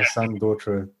yeah, my son,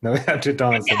 daughter know how to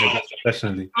dance," and they did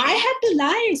professionally. I had to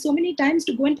lie so many times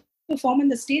to go and perform on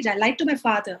the stage. I lied to my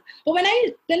father. But when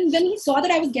he saw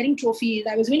that I was getting trophies,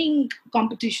 I was winning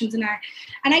competitions, and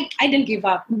I didn't give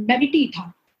up.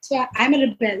 So I'm a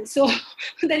rebel. So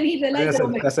then he realized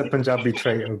that's a Punjabi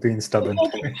trait of being stubborn.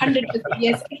 100%.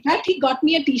 Yes. In fact, he got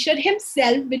me a T-shirt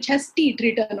himself, which has teeth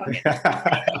written on it.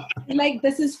 Like,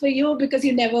 this is for you, because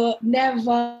you never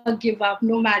give up,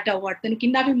 no matter what. Then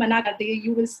kinna bhi mana kar dege,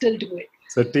 you will still do it.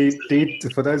 So teet,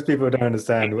 for those people who don't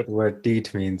understand what the word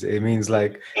teet means, it means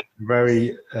like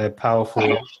very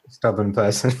powerful, stubborn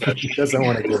person who doesn't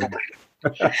want to give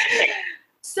up.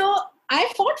 So I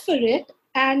fought for it.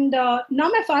 And now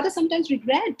my father sometimes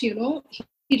regrets, he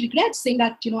regrets, saying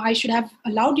that, I should have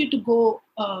allowed you to go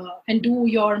and do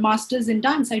your master's in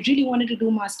dance. I really wanted to do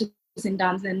master's in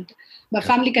dance. And my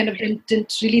family kind of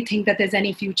didn't really think that there's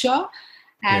any future.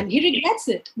 And he regrets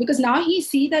it, because now he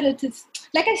sees that it's,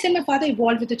 like I said, my father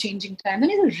evolved with the changing time, and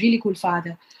he's a really cool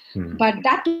father. But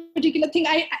that particular thing,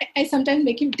 I sometimes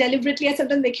make him deliberately, I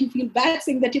sometimes make him feel bad,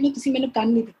 saying that, तुसी मैंने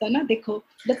कान नहीं दिता ना, देखो.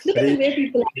 But look at the way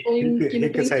people are going. He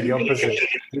could say the opposite.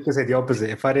 He could say the opposite.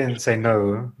 If I didn't say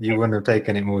no, you wouldn't have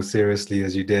taken it more seriously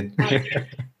as you did.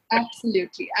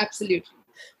 Absolutely.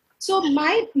 So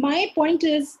my point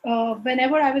is,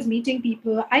 whenever I was meeting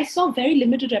people, I saw very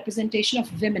limited representation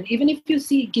of women. Even if you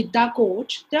see Gidda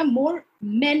coach, there are more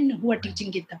men who are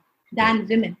teaching Gidda than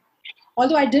women.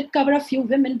 Although I did cover a few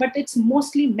women, but it's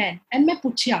mostly men. And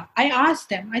I asked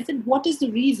them, I said, what is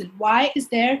the reason? Why is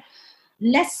there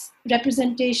less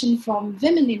representation from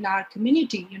women in our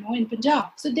community, in Punjab.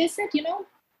 So they said,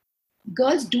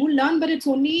 girls do learn, but it's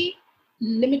only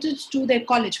limited to their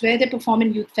college where they perform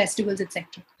in youth festivals, etc.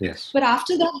 Yes. But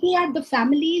after that, they had the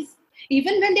families,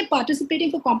 even when they're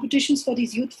participating for competitions for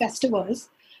these youth festivals,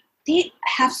 they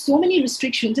have so many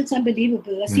restrictions. It's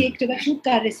unbelievable. We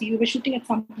were shooting at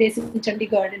some place in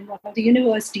Chandigarh in one of the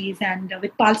universities and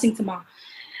with Pal Singh Sama.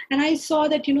 And I saw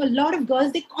that, a lot of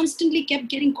girls, they constantly kept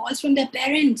getting calls from their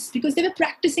parents because they were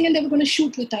practicing and they were going to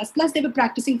shoot with us. Plus, they were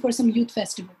practicing for some youth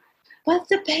festival. But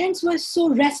the parents were so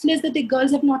restless that the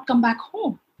girls have not come back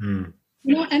home. And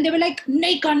they were like,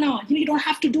 "Nahi karna, you don't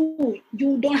have to do,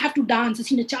 you don't have to dance.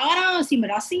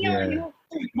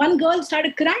 One girl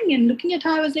started crying and looking at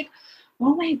her, I was like,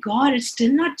 oh my God, it's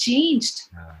still not changed.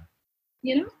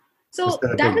 So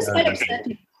that was quite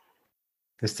upsetting.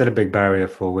 There's still a big barrier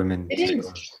for women to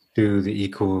do the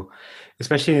equal,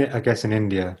 especially, I guess, in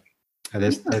India.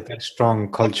 There's that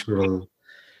strong cultural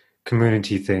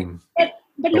community thing.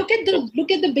 But look at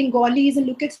the Bengalis and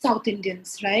look at South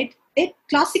Indians, right?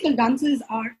 Classical dances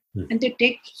are, and they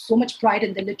take so much pride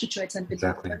in their literature. It's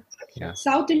unbelievable. Exactly. Yeah.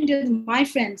 South Indians, my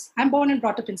friends, I'm born and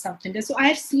brought up in South India, so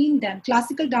I've seen them.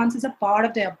 Classical dance is a part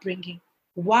of their upbringing.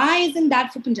 Why isn't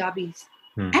that for Punjabis?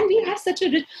 And we have such a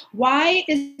rich. Why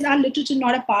is our literature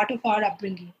not a part of our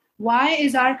upbringing? Why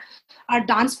is our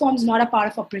dance forms not a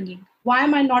part of upbringing? Why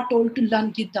am I not told to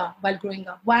learn Gidda while growing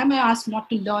up? Why am I asked not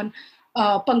to learn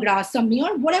Pangra, Sammi,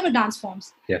 or whatever dance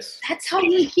forms? Yes. That's how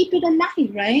we keep it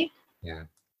alive, right? Yeah,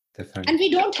 definitely. And we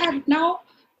don't have now.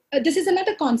 This is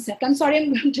another concept. I'm sorry,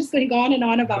 I'm just going on and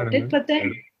on about it. But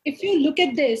then, if you look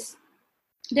at this,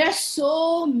 there are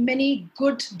so many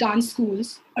good dance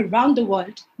schools around the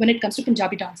world when it comes to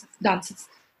Punjabi dances,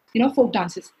 folk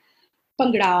dances,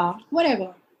 Pangra,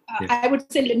 whatever. I would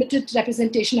say limited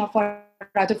representation of our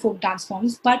other folk dance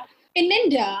forms. But in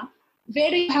India, where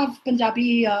do you have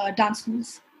Punjabi dance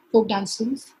schools, folk dance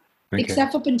schools? Okay.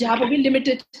 Except for Punjab, it will be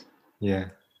limited. Yeah.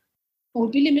 It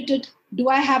would be limited. Do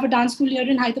I have a dance school here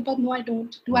in Hyderabad? No, I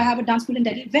don't. Do I have a dance school in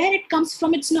Delhi? Where it comes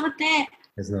from, it's not there.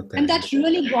 It's not there. And that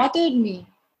really bothered me.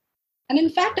 And in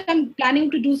fact, I'm planning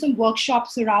to do some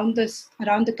workshops around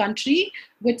the country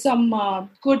with some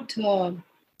good,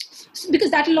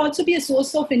 because that will also be a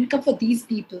source of income for these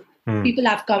people. People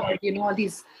I've covered, all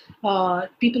these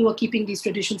people who are keeping these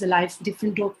traditions alive,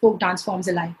 different folk dance forms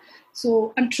alive.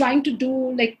 So I'm trying to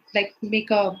do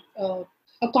make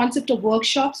a concept of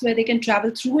workshops where they can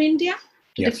travel through India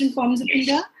to different forms of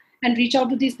India and reach out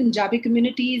to these Punjabi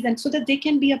communities, and so that they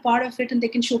can be a part of it and they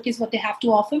can showcase what they have to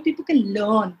offer. People can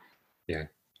learn. Yeah.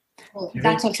 So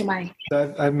that's also mine.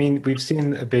 I mean, we've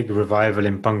seen a big revival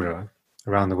in Bhangra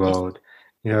around the world.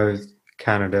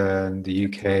 Canada and the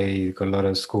UK, you've got a lot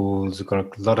of schools, you've got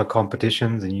a lot of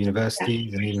competitions and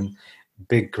universities and even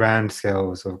big grand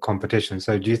scales of competition.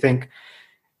 So do you think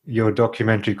your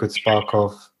documentary could spark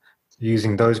off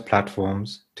using those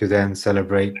platforms to then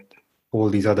celebrate all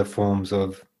these other forms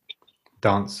of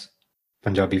dance,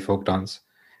 Punjabi folk dance?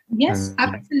 Yes,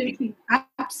 absolutely.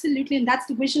 Absolutely. And that's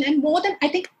the vision. And more than, I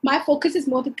think my focus is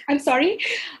more than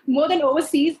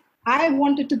overseas, I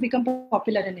want it to become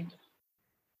popular in India.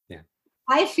 Yeah.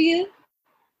 I feel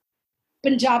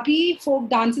Punjabi folk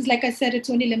dances, like I said, it's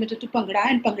only limited to Bhangra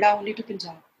and Bhangra only to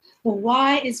Punjab. But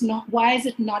why is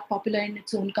it not popular in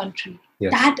its own country?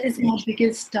 Yes. That is my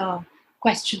biggest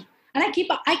question. And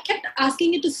I kept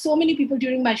asking it to so many people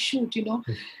during my shoot,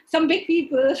 Some big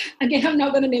people, again, I'm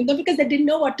not going to name them because they didn't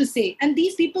know what to say. And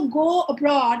these people go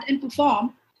abroad and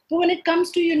perform. But when it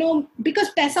comes to, because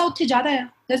paisa utte jada hai,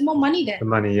 there's more money there. The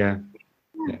money, yeah.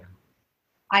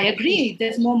 I agree,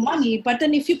 there's more money. But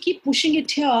then if you keep pushing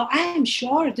it here, I am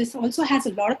sure this also has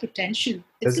a lot of potential.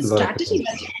 It's a strategy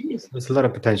that you use. There's a lot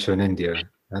of potential in India.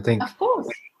 I think. Of course.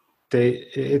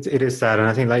 It is sad. And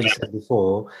I think, like you said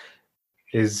before,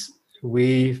 is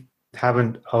we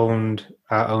haven't owned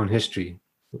our own history.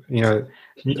 I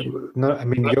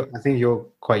think you're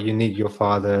quite unique. Your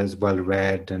father is well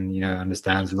read and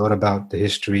understands a lot about the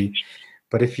history.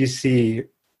 But if you see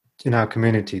in our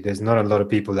community, there's not a lot of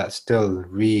people that still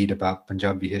read about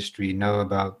Punjabi history, know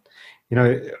about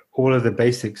all of the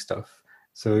basic stuff.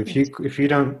 So if you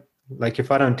don't, like,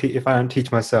 if I don't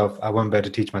teach myself, I won't be able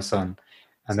to teach my son,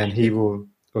 and then he will.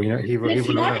 It's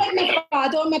not like my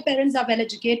father or my parents are well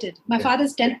educated. My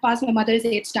father's 10th pass, my mother is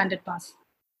 8th standard pass.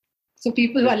 So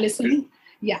people who are listening,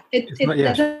 it doesn't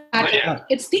matter. Yeah.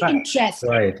 It's the interest.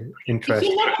 Right, interest. If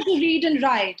you know how to read and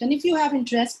write, and if you have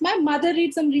interest, my mother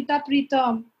reads Amrita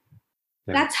Pritam.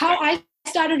 Yeah. That's how I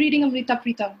started reading Amrita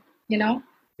Pritam,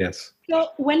 Yes. So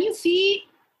when you see,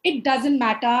 it doesn't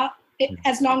matter.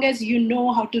 as long as you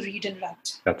know how to read and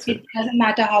write. That's It doesn't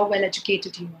matter how well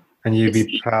educated you are. And you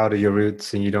be proud of your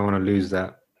roots, and you don't want to lose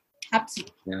that.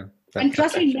 Absolutely. Yeah. And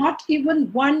trust me, not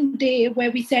even one day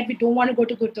where we said we don't want to go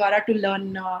to Gurdwara to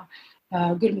learn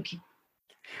Gurmukhi.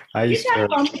 I We used used to have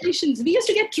to. competitions. We used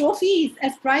to get trophies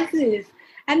as prizes.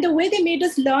 And the way they made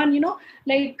us learn,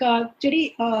 like,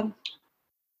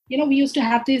 we used to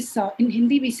have this, in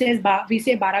Hindi we say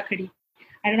bara khadi.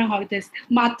 I don't know how it is.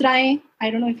 Matraएं,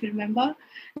 I don't know if you remember.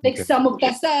 Like Okay.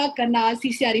 samukta sa kana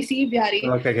si syari si byari.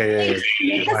 Okay, They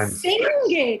make us sing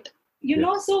it.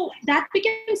 So that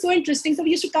became so interesting. So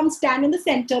we used to come stand in the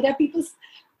center. There are people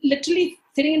literally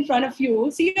sitting in front of you.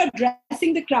 So you're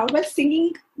addressing the crowd while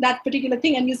singing that particular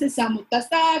thing. And you say, Samukta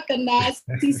sa kanna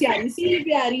si syari si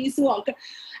byari su anka.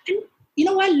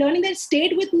 And while learning that, it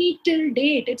stayed with me till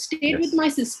date. It stayed with my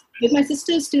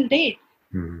sisters till date.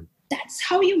 Mm-hmm. That's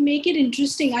how you make it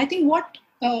interesting. I think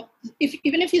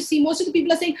even if you see most of the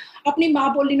people are saying, "Apni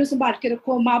maa bolli nu sambhal ke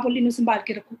rakho, maa bolli nu sambhal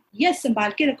ke rakho." Yes,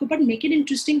 sambhal ke rakho, but make it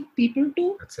interesting. People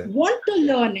to want to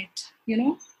learn it.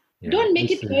 Yeah. Don't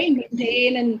make it very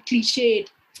mundane and cliched.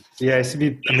 Yeah,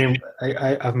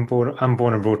 I'm born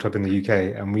and brought up in the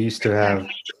UK, and we used to have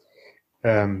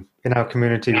in our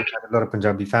community we had a lot of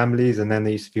Punjabi families, and then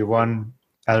there used to be one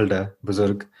elder,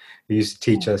 Buzurg, who used to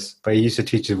teach us, but he used to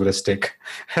teach us with a stick.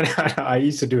 And I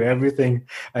used to do everything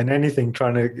and anything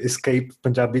trying to escape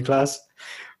Punjabi class.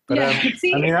 But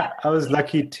I was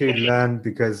lucky to learn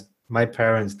because my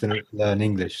parents didn't learn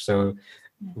English, so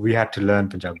we had to learn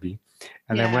Punjabi.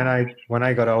 And then when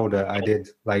I got older, I did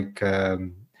like a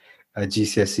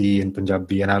GCSE in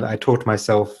Punjabi, and I taught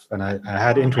myself, and I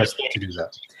had interest to do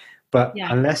that. But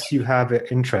unless you have an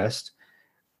interest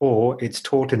or it's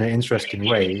taught in an interesting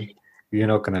way, you're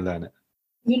not going to learn it.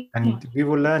 And we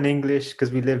will learn English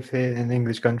because we live here in an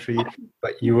English country,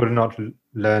 but you will not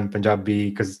learn Punjabi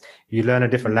because you learn a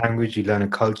different language, you learn a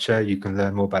culture, you can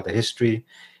learn more about the history,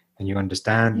 and you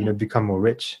understand, become more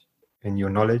rich in your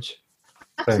knowledge.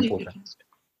 Absolutely. So important.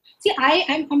 See,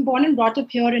 I'm born and brought up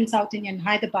here in South India, in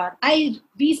Hyderabad.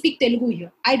 We speak Telugu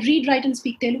here. I read, write, and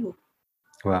speak Telugu.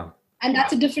 Wow. And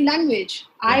that's a different language.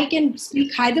 Yeah. I can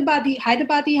speak Hyderabadi.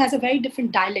 Hyderabadi has a very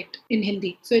different dialect in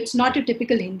Hindi. So it's not your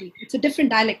typical Hindi. It's a different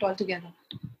dialect altogether.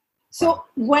 So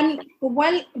when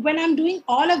I'm doing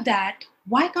all of that,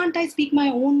 why can't I speak my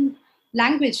own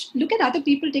language? Look at other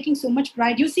people taking so much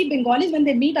pride. You see Bengalis, when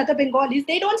they meet other Bengalis,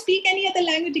 they don't speak any other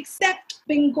language except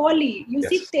Bengali. You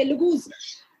see Telugus,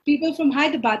 people from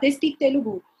Hyderabad, they speak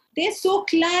Telugu. They're so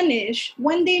clannish.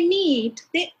 When they meet,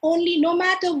 they only, no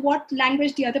matter what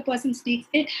language the other person speaks,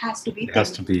 it has to be. It has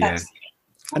to be, yeah.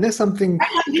 And there's something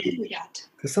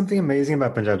amazing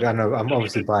about Punjabi. I know I'm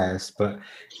obviously biased, but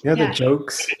the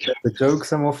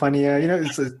jokes are more funnier.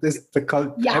 It's the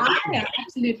culture. Yeah,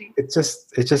 absolutely. It's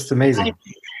just amazing.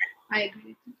 I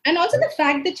agree. And also the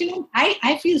fact that,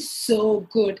 I feel so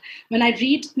good when I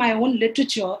read my own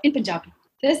literature in Punjabi.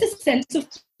 There's this sense of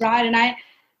pride,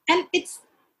 and it's,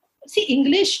 see,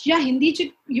 English,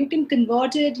 Hindi, you can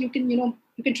convert it, you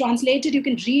can translate it, you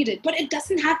can read it, but it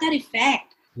doesn't have that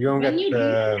effect. You don't get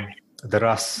the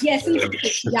ras,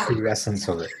 the true essence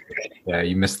of it. Yeah,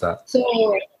 you missed that.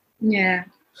 So, yeah.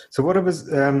 So what it was,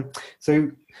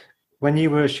 so when you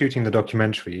were shooting the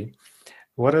documentary,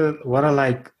 what are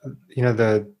like,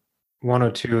 the one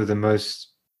or two of the most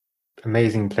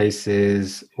amazing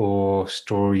places or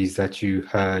stories that you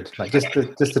heard, like just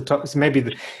the top,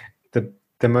 maybe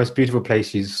the most beautiful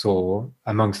place you saw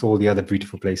amongst all the other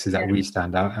beautiful places that really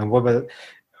stand out, and what about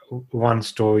one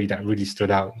story that really stood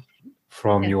out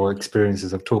from your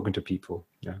experiences of talking to people?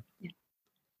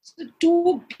 So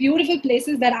two beautiful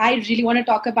places that I really want to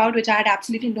talk about, which I had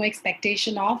absolutely no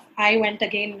expectation of. I went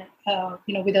again,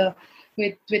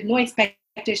 with no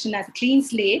expectation, as a clean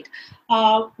slate,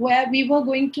 where we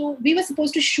were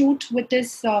supposed to shoot with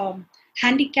this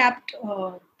handicapped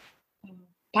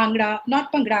Bhangra,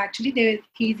 not Bhangra actually.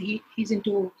 He's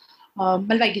into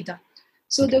Malwai Gita.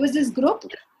 So there was this group,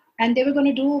 and they were going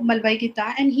to do Malwai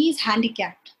Gita, and he's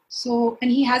handicapped. So, and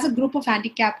he has a group of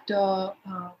handicapped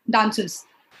dancers,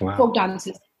 folk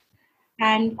dancers,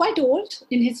 and quite old,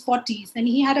 in his 40s. And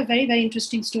he had a very, very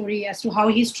interesting story as to how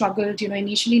he struggled.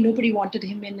 Initially nobody wanted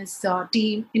him in his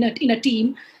team, in a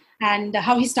team, and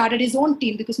how he started his own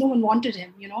team because no one wanted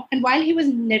him. And while he was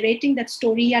narrating that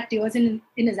story, he had tears in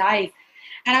his eyes.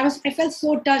 And I felt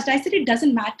so touched. I said, it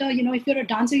doesn't matter, if you're a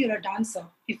dancer, you're a dancer.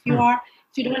 If you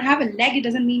don't have a leg, it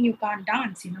doesn't mean you can't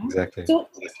dance, Exactly. So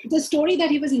the story that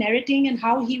he was narrating and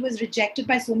how he was rejected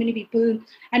by so many people.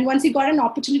 And once he got an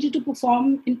opportunity to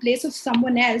perform in place of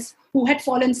someone else who had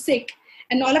fallen sick,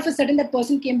 and all of a sudden that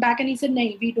person came back and he said, "No,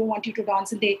 we don't want you to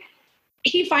dance." And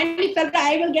he finally felt that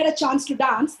I will get a chance to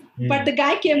dance. But the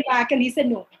guy came back and he said,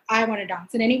 no, I want to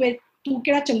dance. And anyway, tu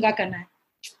keda changa karna hai?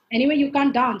 Anyway, you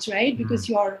can't dance, right? Because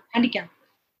you're handicapped.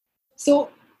 So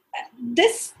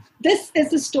this is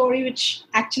the story which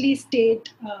actually stayed,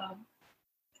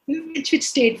 which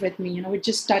stayed with me, which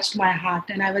just touched my heart.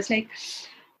 And I was like,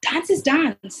 dance is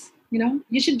dance.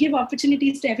 You should give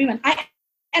opportunities to everyone. I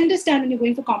understand when you're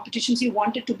going for competitions, you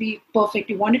want it to be perfect,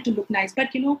 you want it to look nice. But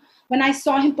when I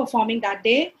saw him performing that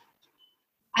day,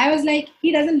 I was like,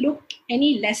 he doesn't look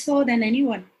any lesser than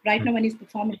anyone right now when he's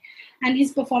performing. And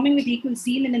he's performing with equal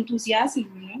zeal and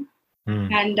enthusiasm,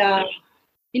 And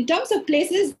in terms of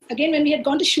places, again, when we had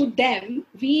gone to shoot them,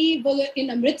 we were in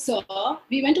Amritsar.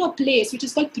 We went to a place which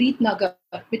is called Preetnagar,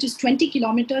 which is 20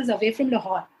 kilometers away from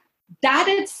Lahore. That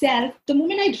itself, the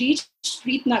moment I reached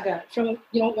Preetnagar, from,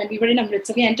 when we were in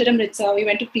Amritsar, we entered Amritsar, we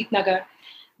went to Preetnagar.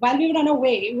 While we were on our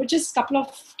way, we were just a couple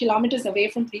of kilometers away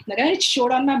from Preetnagar. And it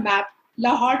showed on my map,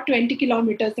 Lahore, 20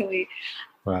 kilometers away.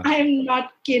 Wow. I'm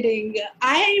not kidding.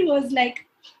 I was like,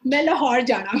 main Lahore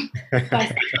jana.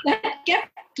 That kept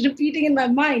repeating in my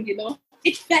mind,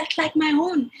 It felt like my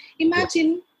own.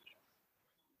 Imagine,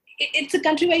 it's a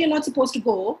country where you're not supposed to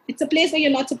go. It's a place where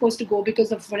you're not supposed to go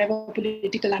because of whatever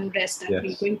political unrest that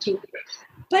we're going through.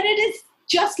 But it is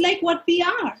just like what we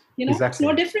are, Exactly. It's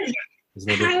no different.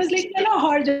 I was like,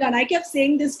 Lahore jana. I kept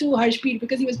saying this to Harshpreet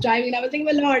because he was driving. I was like,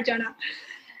 Lahore jana.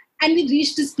 And we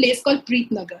reached this place called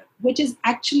Preetnagar, which is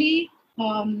actually,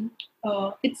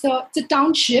 it's a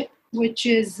township which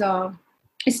is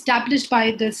established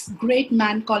by this great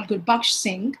man called Gurbaksh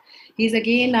Singh. He's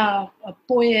again a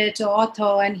poet, an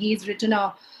author, and he's written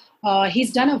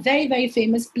he's done a very, very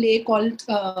famous play called,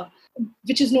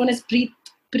 which is known as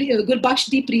Gurbaksh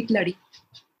Di Preet Ladi.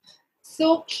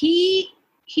 So he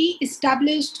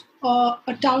established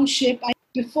a township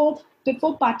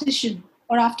before partition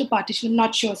or after partition. I'm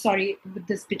not sure, sorry, with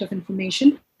this bit of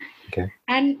information. Okay.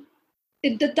 And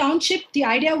the township, the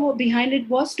idea behind it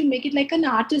was to make it like an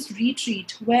artist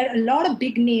retreat where a lot of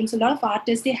big names, a lot of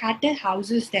artists, they had their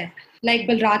houses there. Like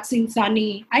Balraj Singh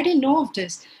Sani, I didn't know of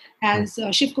this, as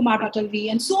Shiv Kumar Batalvi,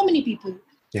 and so many people.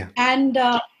 Yeah. And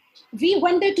we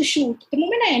went there to shoot. The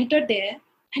moment I entered there,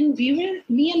 and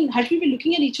me and Harshveer were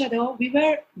looking at each other, we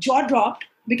were jaw dropped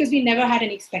because we never had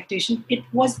any expectation. It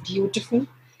was beautiful.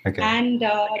 Okay. And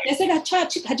they said, "Acha,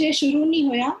 hajay shuru nahi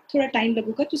hoya. Thoda time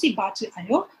laguga. Tusi baad se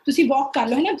aayo. Tusi walk kar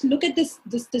lo. Hai na? Look at this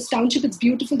township. It's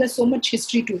beautiful. There's so much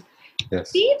history to it."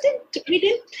 Yes. We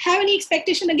didn't have any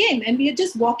expectation again, and we are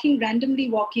just randomly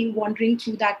wandering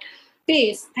through that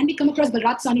place, and we come across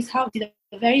Balraj Sani's house. He's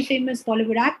a very famous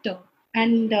Bollywood actor,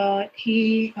 and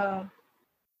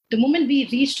the moment we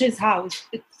reached his house,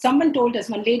 someone told us,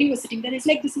 one lady was sitting there. It's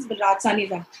like, this is Balraj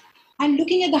Sani's house. I'm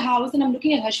looking at the house, and I'm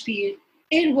looking at Harshveer.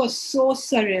 It was so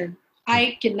surreal.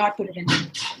 I cannot put it in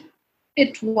words.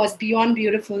 It was beyond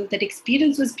beautiful. That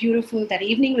experience was beautiful. That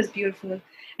evening was beautiful.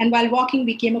 And while walking,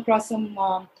 we came across some,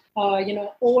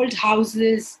 old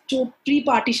houses,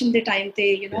 pre-partition the time,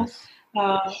 Yes.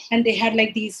 And they had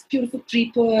like these beautiful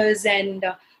creepers and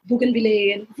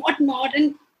bougainvillea and whatnot.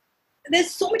 And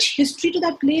there's so much history to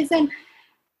that place. And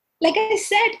like I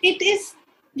said,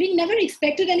 we never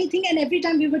expected anything. And every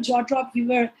time we were jaw-dropped, we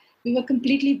were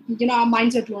completely, our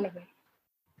minds were blown away.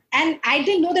 And I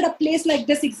didn't know that a place like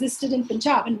this existed in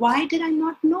Punjab. And why did I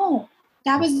not know?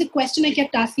 That was the question I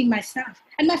kept asking myself.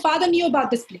 And my father knew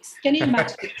about this place. Can you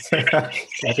imagine?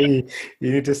 I think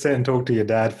you need to sit and talk to your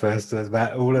dad first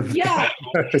about all of that.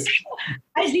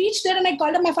 I reached there and I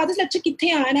called up my father. Said,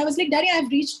 and I was like, Daddy,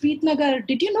 I've reached Preetnagar.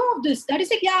 Did you know of this?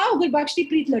 Daddy's like, yeah, Gurbaksh Di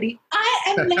Preet Ladi.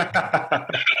 I am like,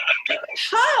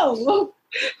 how?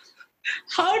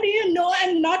 How do you know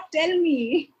and not tell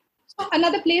me? So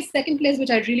second place, which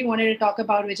I really wanted to talk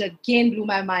about, which again blew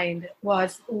my mind,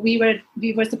 was we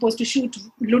were supposed to shoot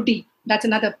Luddi. That's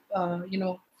another,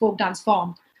 folk dance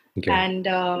form. Okay.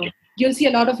 And you'll see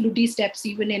a lot of Luddi steps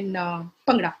even in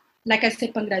Bhangra. Like I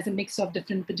said, Bhangra is a mix of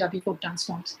different Punjabi folk dance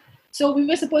forms. So we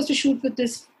were supposed to shoot with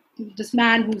this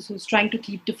man who's trying to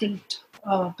keep different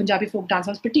Punjabi folk dance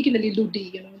forms, particularly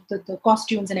Luddi, the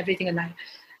costumes and everything alive.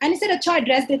 And he said, "Acha,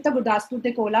 address deta Gurdaspur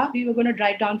de Kola." We were going to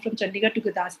drive down from Chandigarh to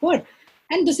Gurdaspur.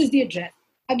 And this is the address.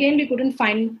 Again, we couldn't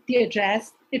find the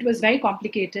address. It was very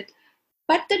complicated.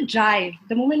 But the drive,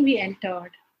 the moment we entered,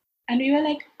 and we were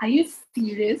like, are you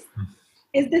serious?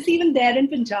 Is this even there in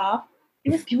Punjab?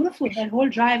 It was beautiful, that whole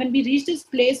drive. And we reached this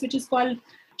place which is called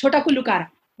Chota Kulukara,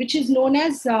 which is known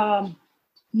as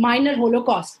Minor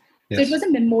Holocaust. Yes. So it was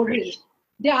a memorial.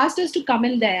 They asked us to come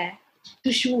in there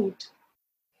to shoot.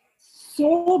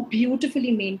 So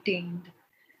beautifully maintained.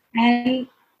 And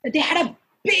they had a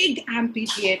big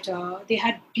amphitheater. They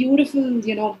had beautiful,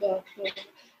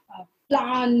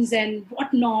 plants and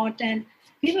whatnot. And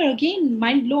we were again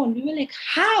mind blown. We were like,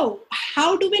 how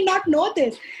do we not know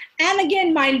this? And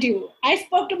again, mind you, I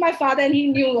spoke to my father and he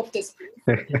knew of this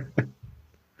place. And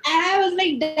I was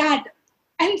like, Dad,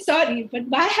 I'm sorry, but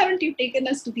why haven't you taken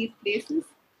us to these places?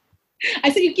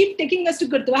 I said, you keep taking us to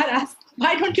Gurdwaras.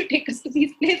 Why don't you take us to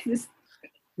these places?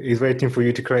 He's waiting for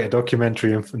you to create a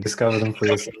documentary and discover them for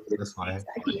yourself. That's why.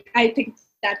 Exactly. I think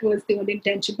that was the only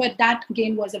intention. But that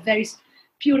again was a very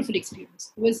beautiful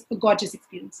experience. It was a gorgeous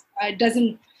experience. It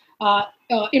doesn't.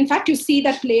 In fact, you see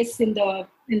that place in the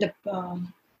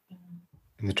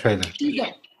trailer. Teaser,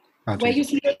 where you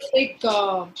see the big.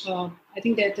 I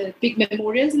think there are the big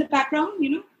memorials in the background.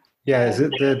 Yeah, is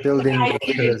it the building?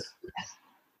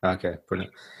 Okay,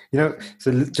 brilliant.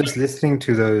 So just listening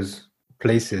to those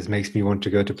places makes me want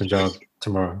to go to Punjab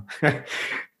tomorrow.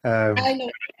 I know.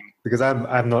 Because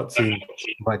I've not seen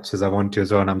much as I want to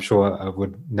as well, and I'm sure I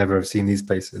would never have seen these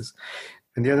places.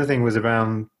 And the other thing was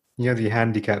around, the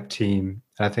handicap team.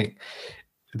 And I think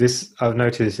this I've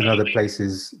noticed in other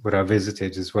places where I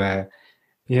visited is where,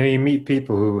 you meet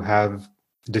people who have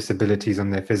disabilities on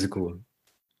their physical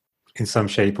in some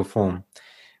shape or form,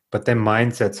 but their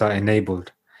mindsets are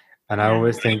enabled. And I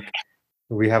always think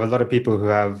we have a lot of people who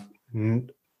have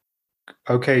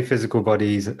okay physical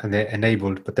bodies and they're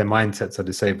enabled, but their mindsets are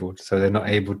disabled, so they're not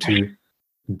able to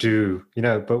do.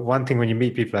 But one thing when you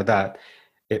meet people like that,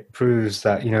 it proves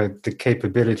that the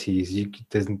capabilities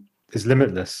is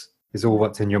limitless. Is all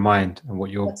what's in your mind and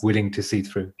what you're willing to see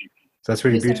through. So that's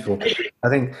really beautiful. I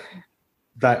think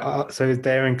that so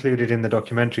they're included in the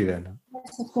documentary then.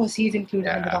 Yes, of course, he's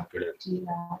included in the documentary.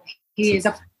 He is,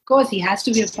 of course, he has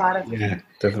to be a part of it. Yeah,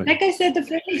 definitely. Like I said, the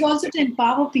film is also to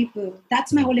empower people.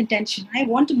 That's my whole intention. I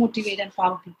want to motivate and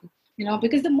empower people.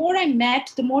 Because the more I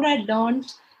met, the more I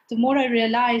learned, the more I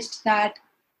realized that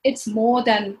it's more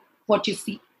than what you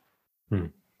see.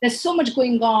 There's so much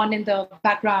going on in the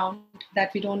background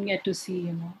that we don't get to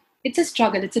see. It's a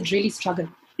struggle. It's a really struggle.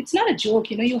 It's not a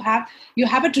joke. You have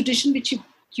a tradition which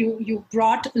you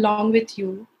brought along with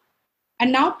you,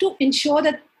 and now to ensure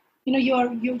that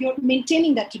you're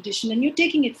maintaining that tradition and you're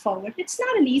taking it forward. It's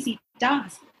not an easy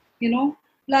task.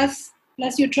 Plus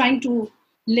you're trying to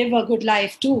live a good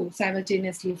life too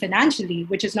simultaneously financially,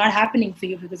 which is not happening for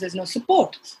you because there's no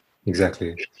support.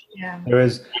 Exactly. Yeah.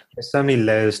 There's so many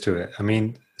layers to it. I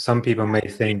mean, some people may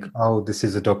think, oh, this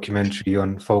is a documentary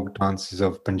on folk dances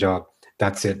of Punjab.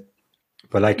 That's it.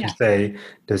 But like you say,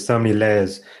 there's so many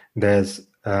layers. There's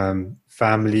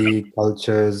family,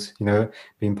 cultures,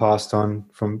 being passed on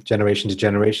from generation to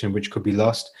generation, which could be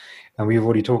lost. And we've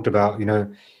already talked about,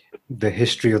 the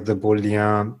history of the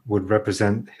Boliyan would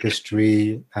represent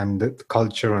history and the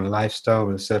culture and lifestyle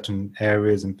of certain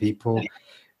areas and people.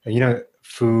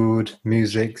 Food,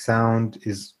 music, sound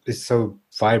is so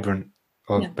vibrant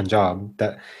of Punjab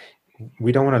that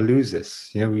we don't want to lose this.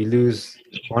 We lose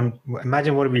one.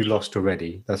 Imagine what we've lost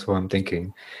already. That's what I'm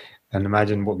thinking. And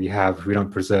imagine what we have if we don't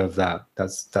preserve that.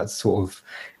 That's sort of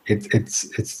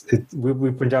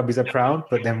we Punjabis are proud,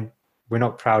 but then we're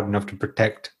not proud enough to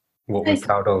protect what we're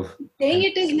proud of. Saying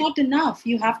it is not enough.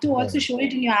 You have to also show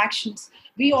it in your actions.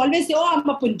 We always say, oh, I'm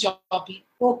a Punjabi.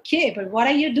 Okay, but what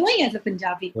are you doing as a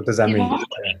Punjabi? What does that mean?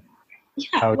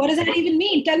 What does that even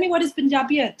mean? Tell me what is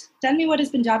Punjabiyat. Tell me what is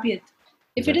Punjabiyat.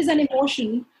 If it is an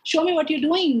emotion, show me what you're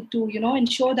doing to,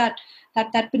 ensure that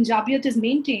Punjabiyat is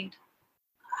maintained.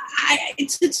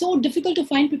 It's so difficult to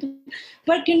find people.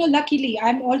 But, luckily,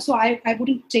 I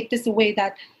wouldn't take this away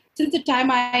that since the time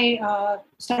I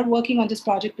started working on this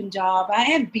project Punjab, I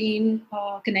have been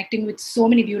connecting with so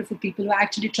many beautiful people who are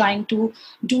actually trying to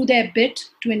do their bit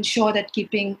to ensure that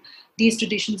keeping these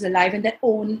traditions alive in their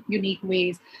own unique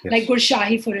ways. Yes. Like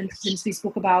Gurshahi, for instance, we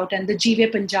spoke about, and the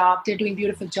Jive Punjab, they're doing a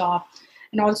beautiful job.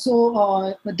 And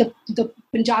also the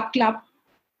Punjab Club,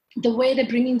 the way they're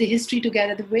bringing the history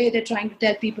together, the way they're trying to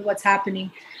tell people what's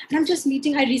happening. And I'm just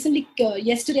meeting, I recently,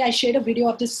 yesterday I shared a video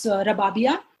of this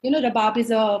Rababia. Rabab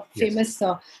is a famous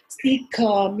Sikh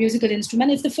musical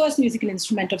instrument. It's the first musical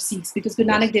instrument of Sikhs because Guru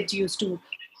Nanak Dev Ji used to,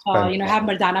 have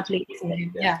Mardana played for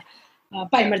him.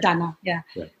 Pai Mardana.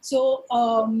 So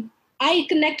I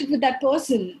connected with that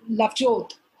person,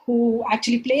 Lavjot, who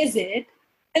actually plays it.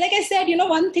 And like I said,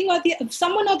 one thing or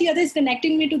someone or the other is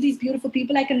connecting me to these beautiful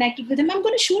people. I connected with him. I'm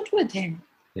going to shoot with him.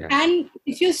 Yeah. And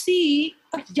if you see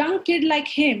a young kid like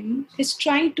him is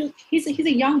trying to, he's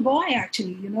a young boy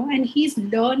actually, and he's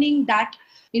learning that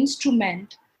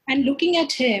instrument and looking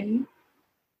at him,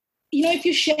 if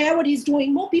you share what he's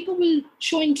doing, more people will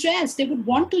show interest. They would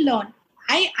want to learn.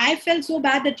 I felt so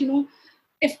bad that,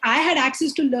 if I had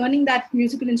access to learning that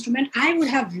musical instrument, I would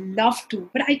have loved to,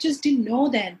 but I just didn't know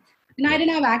then. And I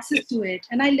didn't have access to it.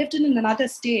 And I lived in another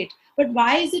state. But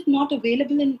why is it not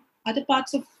available in other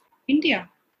parts of India?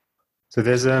 So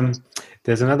there's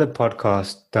another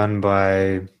podcast done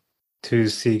by two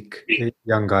Sikh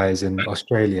young guys in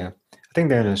Australia. I think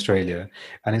they're in Australia,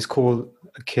 and it's called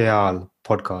Kayal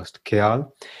podcast.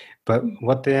 Kayal, but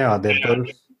what they're both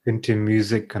into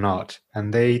music and art,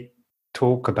 and they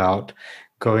talk about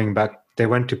going back. They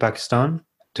went to Pakistan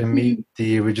to meet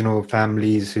the original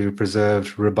families who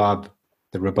preserved Rabab,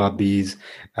 the Rababis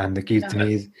and the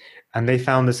Kirtanis, and they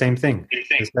found the same thing.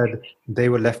 They said they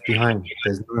were left behind.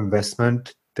 There's no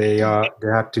investment. They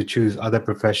had to choose other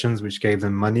professions which gave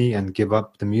them money and give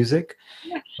up the music.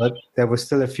 But there were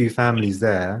still a few families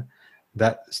there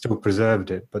that still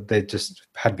preserved it, but they just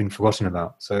had been forgotten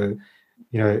about. So,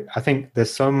 I think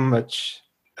there's so much.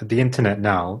 The internet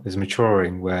now is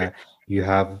maturing where you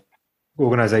have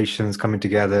organizations coming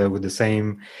together with the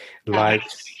same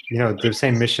the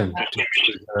same mission to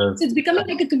preserve. So it's becoming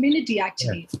like a community,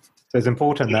 actually. Yeah. So it's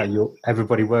important that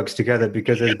everybody works together,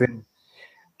 because there's been,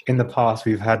 in the past,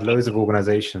 we've had loads of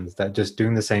organizations that just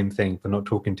doing the same thing but not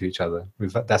talking to each other.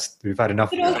 We've had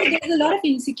enough. But also there's a lot of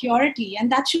insecurity,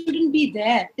 and that shouldn't be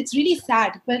there. It's really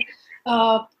sad. But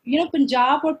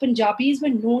Punjab or Punjabis were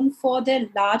known for their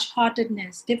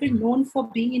large-heartedness. They were known for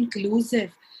being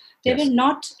inclusive. They were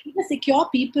not secure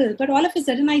people. But all of a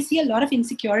sudden, I see a lot of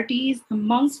insecurities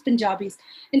amongst Punjabis.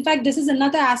 In fact, this is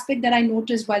another aspect that I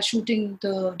noticed while shooting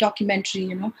the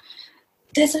documentary.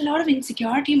 There's a lot of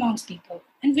insecurity amongst people,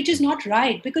 and which is not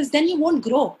right, because then you won't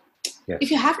grow. Yes.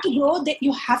 If you have to grow,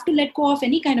 you have to let go of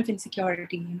any kind of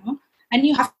insecurity, and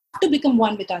you have to become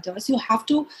one with others. You have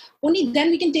to, only then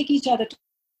we can take each other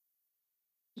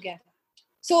together.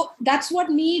 So that's what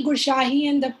me, Gurshahi,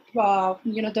 and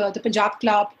the Punjab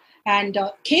Club and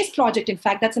Case Project. In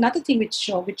fact, that's another thing which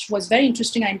was very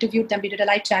interesting. I interviewed them. We did a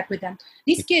live chat with them.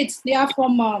 These kids, they are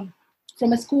from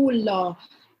a school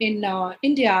in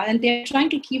India, and they're trying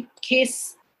to keep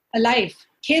Case alive.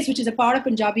 Case, which is a part of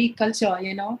Punjabi culture,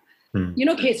 You know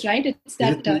Case, right? It's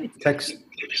that. It's text.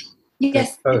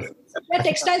 Yes, they're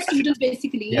textile students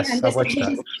basically. Yes, and I watched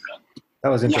that. That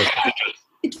was interesting. Yeah,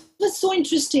 it was so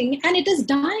interesting, and it is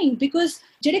dying because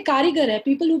jede karigar hai,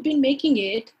 people who've been making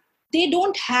it, they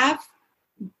don't have.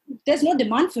 There's no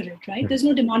demand for it, right? There's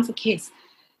no demand for Case.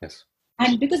 Yes.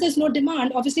 And because there's no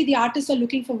demand, obviously the artists are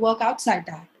looking for work outside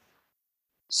that.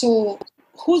 So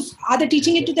are they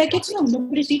teaching it to their kids? No,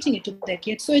 nobody's teaching it to their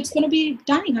kids. So it's going to be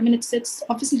dying. I mean, it's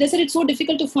obviously, they said it's so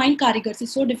difficult to find karigars.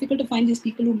 It's so difficult to find these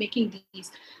people who are making these.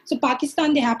 So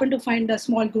Pakistan, they happen to find a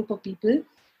small group of people.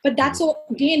 But that's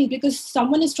again because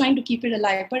someone is trying to keep it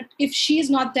alive. But if she is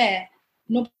not there,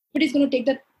 nobody's going to take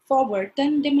that forward,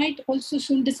 then they might also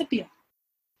soon disappear.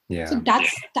 Yeah. So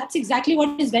that's exactly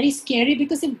what is very scary,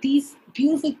 because if these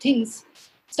beautiful things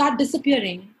start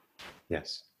disappearing,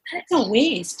 yes, it's a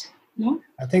waste. No?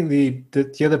 I think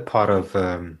the other part of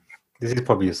this is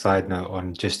probably a side note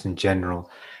on just in general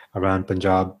around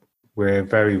Punjab. We're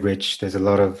very rich. There's a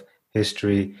lot of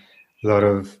history, a lot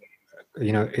of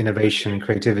innovation and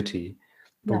creativity,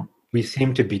 but we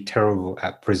seem to be terrible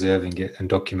at preserving it and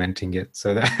documenting it.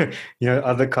 So that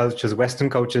other cultures, Western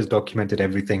cultures, documented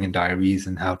everything in diaries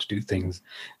and how to do things.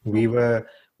 We were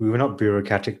not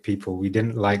bureaucratic people. We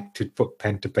didn't like to put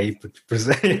pen to paper to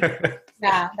preserve.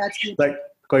 Yeah, that's true. Like,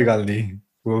 koi gal nahi.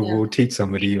 We'll teach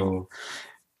somebody, and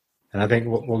I think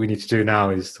what we need to do now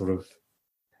is sort of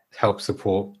help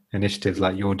support initiatives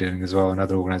like you're doing as well, and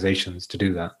other organizations to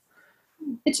do that.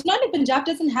 It's not like Punjab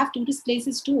doesn't have tourist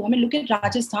places too. I mean, look at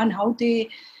Rajasthan, how they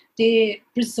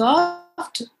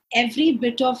preserved every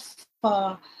bit of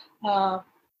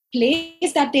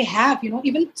place that they have.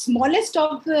 Even smallest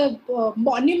of the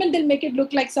monument, they'll make it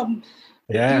look like some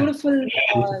beautiful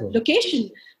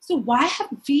location. So why have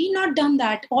we not done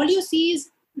that? All you see is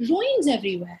ruins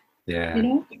everywhere. Yeah.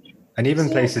 And even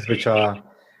places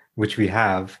which we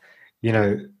have,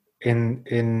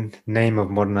 in name of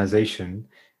modernization,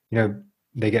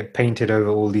 they get painted over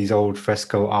all these old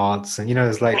fresco arts, and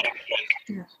it's like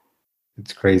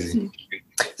it's crazy.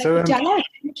 So Patiala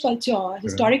is culture.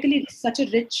 Historically, it's such a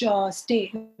rich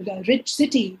rich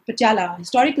city. Patiala,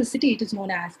 historical city, it is known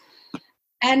as.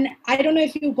 And I don't know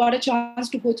if you got a chance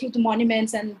to go through the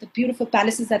monuments and the beautiful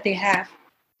palaces that they have.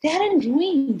 They are in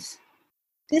ruins.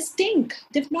 They stink.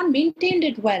 They've not maintained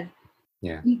it well.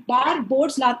 Yeah. Bar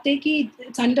boards latte ki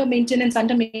it's under maintenance.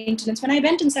 When I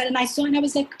went inside and I saw, and I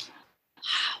was like,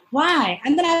 why?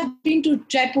 And then I've been to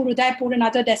Jaipur, Udaipur, and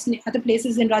other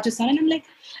places in Rajasthan, and I'm like,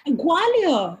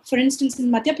 Gwalior, for instance,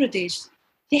 in Madhya Pradesh,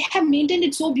 they have maintained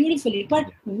it so beautifully.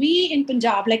 But we in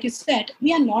Punjab, like you said,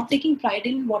 we are not taking pride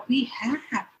in what we have.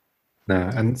 No,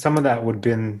 and some of that would have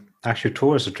been actually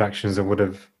tourist attractions that would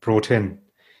have brought in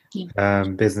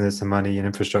business and money and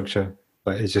infrastructure,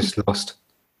 but it's just lost.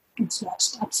 It's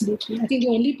lost, absolutely. I think the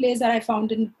only place that I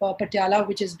found in Patiala,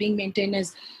 which is being maintained,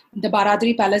 is the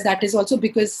Baradri Palace. That is also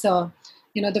because, the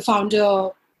founder,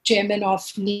 chairman of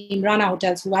Nimrana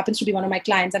Hotels, who happens to be one of my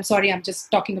clients. I'm sorry, I'm just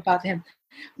talking about him.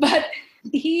 But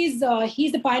he's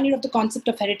the pioneer of the concept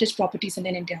of heritage properties in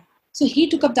India. So he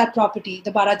took up that property,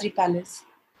 the Baradri Palace,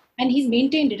 and he's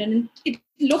maintained it, and it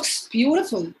looks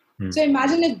beautiful. So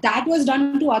imagine if that was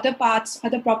done to other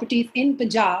properties in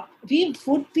Punjab, we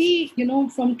would be,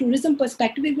 from tourism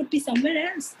perspective, we would be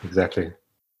somewhere else. Exactly.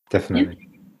 Definitely.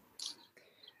 Yeah.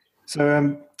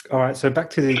 So, all right. So back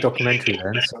to the documentary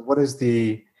then. So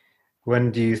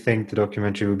when do you think the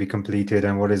documentary will be completed,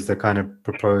 and what is the kind of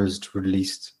proposed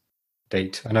release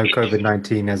date? I know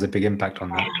COVID-19 has a big impact on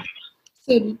that.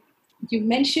 So you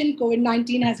mentioned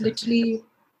COVID-19 has literally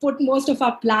put most of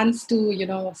our plans to,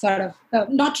 sort of,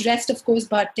 not rest, of course,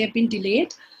 but they've been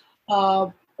delayed.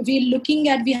 We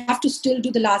have to still do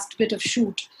the last bit of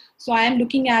shoot. So I am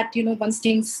looking at, once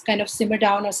things kind of simmer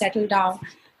down or settle down,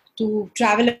 to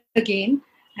travel again,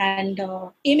 and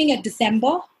aiming at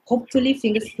December, hopefully,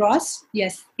 fingers crossed.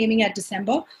 Yes, aiming at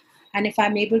December. And if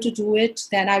I'm able to do it,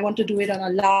 then I want to do it on a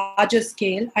larger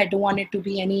scale. I don't want it to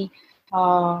be any,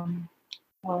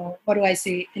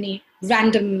 any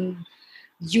random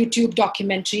YouTube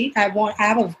documentary. I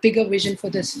have a bigger vision for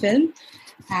this film,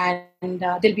 and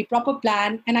there'll be proper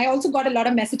plan. And I also got a lot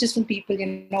of messages from people,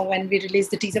 when we released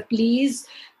the teaser, please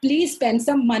spend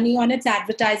some money on its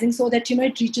advertising so that,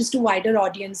 it reaches to wider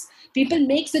audience. People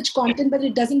make such content, but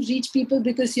it doesn't reach people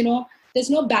because,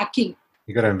 there's no backing.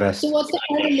 You got to invest. So what's the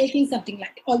point of making something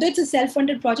like it? Although it's a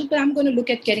self-funded project, but I'm going to look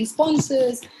at getting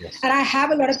sponsors. Yes. And I have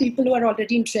a lot of people who are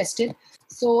already interested.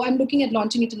 So I'm looking at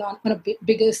launching it on a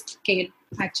bigger scale,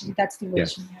 actually. That's the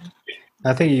vision. Yeah.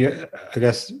 I think I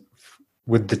guess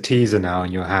with the teaser now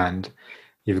in your hand,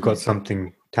 you've got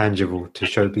something tangible to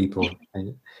show people.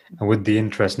 And with the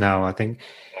interest now, I think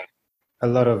a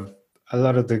lot of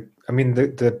the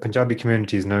Punjabi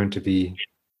community is known to be,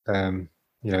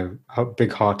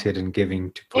 big-hearted and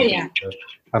giving to projects. Oh, yeah. So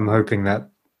I'm hoping that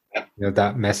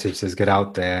that message does get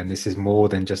out there, and this is more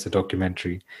than just a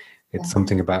documentary. It's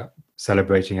something about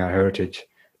celebrating our heritage,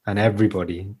 and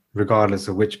everybody, regardless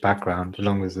of which background, as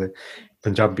long as the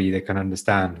Punjabi, they can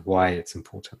understand why it's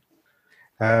important.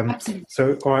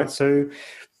 So, all right. So,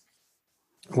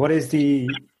 what is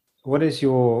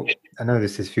your? I know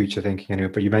this is future thinking anyway,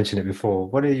 but you mentioned it before.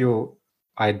 What are your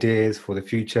ideas for the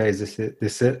future? Is this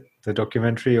it, the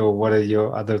documentary, or what are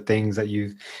your other things that you're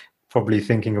probably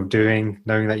thinking of doing,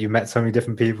 knowing that you met so many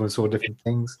different people and saw different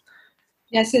things?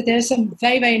 Yes, so there's some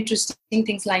very, very interesting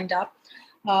things lined up.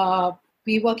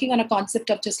 We're working on a concept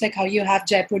of just like how you have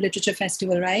Jaipur Literature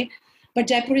Festival, right? But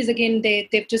Jaipur is, again,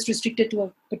 they've just restricted to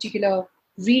a particular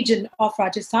region of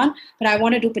Rajasthan. But I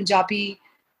want to do Punjabi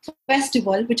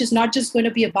festival, which is not just going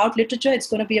to be about literature. It's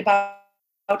going to be about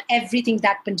everything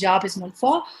that Punjab is known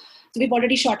for. So we've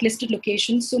already shortlisted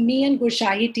locations. So me and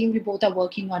Gurshahi team, we both are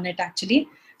working on it, actually.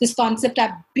 This concept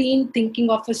I've been thinking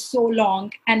of for so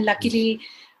long. And luckily,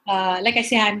 like I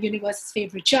say, I'm Universe's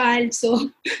favorite child. So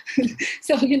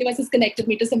Universe has connected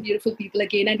me to some beautiful people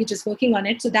again, and we're just working on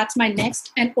it. So that's my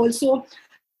next. And also,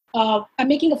 I'm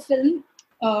making a film.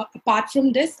 Apart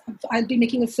from this, I'll be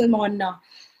making a film on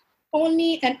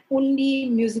only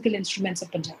musical instruments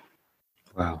of Punjab.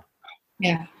 Wow.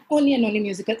 Yeah, only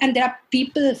musical. And there are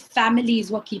people, families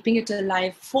who are keeping it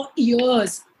alive for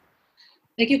years.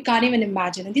 Like you can't even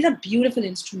imagine. And these are beautiful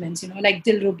instruments, like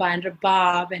Dilruba and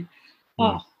Rabab and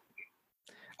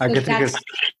I could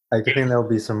think there'll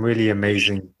be some really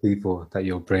amazing people that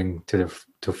you'll bring to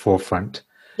the forefront.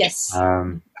 Yes.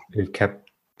 Who've kept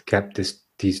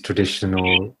these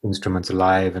traditional instruments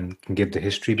alive and can give the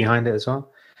history behind it as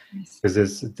well. Because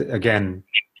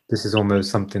this is almost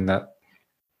something that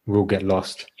will get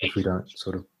lost if we don't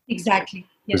sort of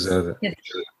preserve it. Yes.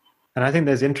 And I think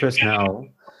there's interest now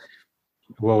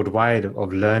worldwide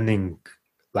of learning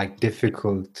like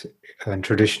difficult and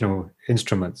traditional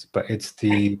instruments, but it's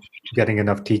the getting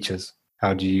enough teachers.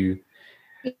 How do you?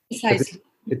 Precisely.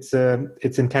 It's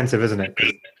intensive, isn't it?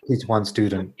 Because each one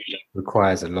student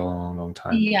requires a long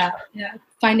time. Yeah.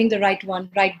 Finding the right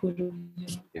guru.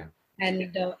 Yeah.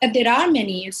 And there are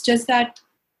many. It's just that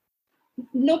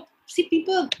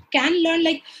people can learn.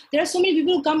 Like there are so many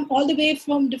people who come all the way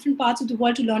from different parts of the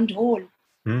world to learn dhol.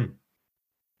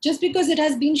 Just because it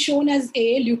has been shown as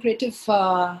a lucrative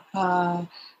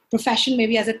profession,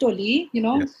 maybe as a toli,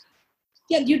 Yes.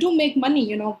 you do make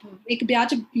money, एक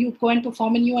ब्याज, you go and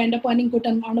perform and you end up earning good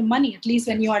amount of money, at least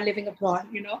when you are living abroad,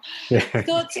 Yeah.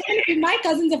 So my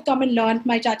cousins have come and learned,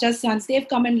 my chacha's sons, they've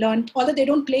come and learned, although they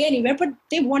don't play anywhere, but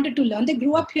they wanted to learn. They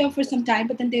grew up here for some time,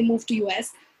 but then they moved to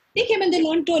US. They came and they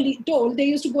learned told. They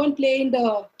used to go and play in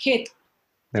the khet.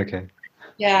 Okay.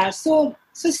 Yeah, so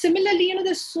similarly,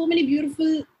 there's so many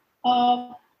beautiful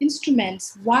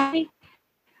instruments. Why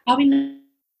are we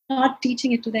not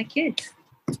teaching it to their kids?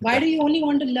 Why do you only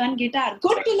want to learn guitar?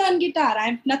 Good to learn guitar.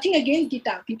 I'm nothing against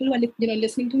guitar. People who are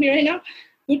listening to me right now,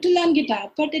 good to learn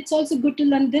guitar. But it's also good to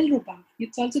learn Dilruba.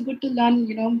 It's also good to learn,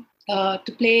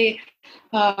 to play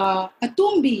a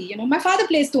tumbi. My father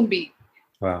plays tumbi.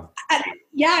 Wow.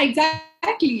 Yeah,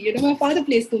 exactly. My father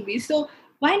plays tumbi. So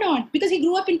why not? Because he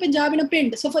grew up in Punjab in a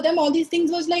pind. So for them, all these things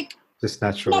was like Just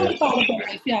natural. normal part of their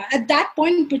life. Yeah. At that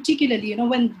point, particularly,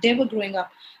 when they were growing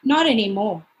up, not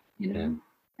anymore. Yeah.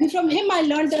 And from him, I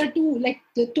learned there are two. Like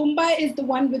the tumba is the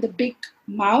one with the big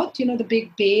mouth, the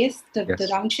big bass, the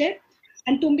round shape,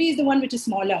 and tumbi is the one which is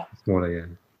smaller. Smaller, yeah.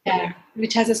 Yeah,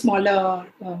 which has a smaller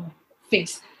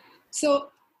face. So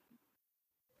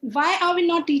why are we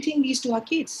not teaching these to our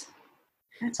kids?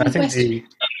 That's my I think question.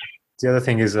 the other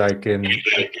thing is like in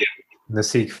the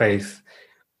Sikh faith,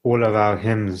 all of our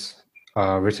hymns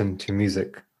are written to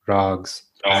music, rags,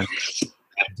 and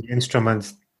the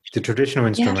instruments, the traditional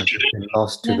instruments, have been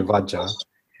lost to the vajra.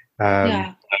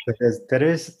 But there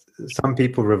is some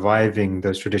people reviving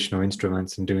those traditional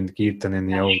instruments and doing the kirtan in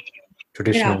the old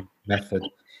traditional method,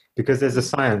 because there's a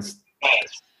science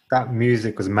that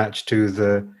music was matched to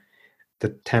the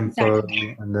tempo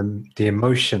and the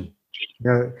emotion.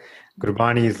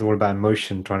 Gurbani is all about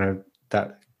emotion, trying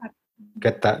to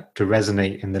get that to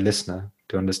resonate in the listener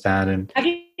to understand. And have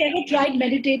you ever tried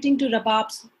meditating to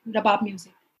rabab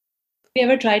music? Have you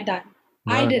ever tried that?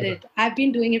 No, I did it. I've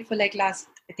been doing it for like last,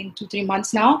 I think, 2-3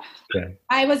 months now. Yeah.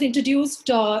 I was introduced.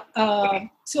 So I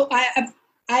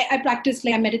practice,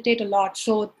 like I meditate a lot.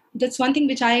 So that's one thing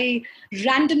which I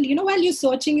randomly, while you're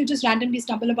searching, you just randomly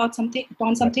stumble upon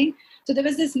something. So there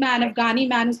was this Afghani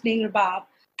man who's playing rabab,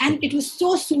 and it was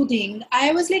so soothing.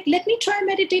 I was like, let me try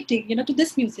meditating, to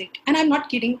this music. And I'm not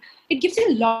kidding. It gives you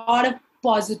a lot of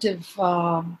positive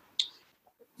vibe.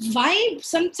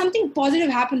 Something positive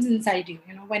happens inside you,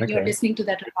 when you're listening to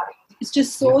that recording. It's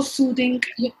just so soothing.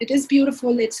 It is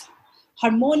beautiful. It's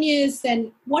harmonious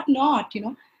and whatnot,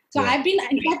 So I've been,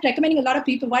 in fact, recommending a lot of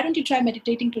people, why don't you try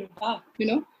meditating to rabab,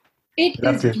 It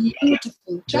is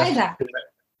beautiful. Try that.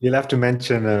 You'll have to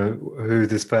mention who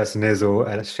this person is,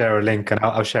 or share a link, and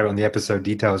I'll share it on the episode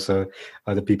details so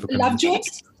other people can. Love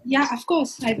Jokes? Yeah, of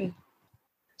course, I will.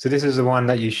 So this is the one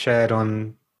that you shared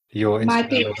on your Instagram. My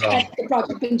page at the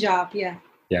Project Punjab, yeah.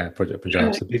 Yeah, Project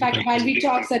Punjab. In fact, while we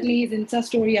talk, suddenly his Insta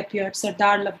story appeared,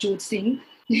 Sardar Lavjot Singh.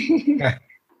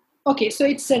 Okay, so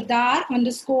it's Sardar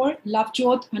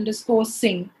 _Lavjot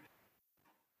 _Singh.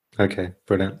 Okay,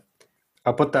 brilliant.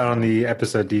 I'll put that on the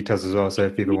episode details as well, so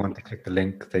if people want to click the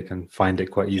link, they can find it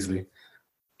quite easily.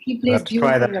 He plays beautiful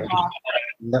rabab.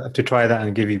 I'll have to try that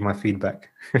and give you my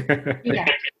feedback.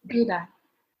 Do that.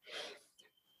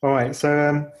 All right,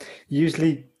 so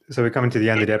so we're coming to the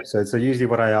end of the episode. So usually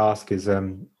what I ask is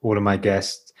all of my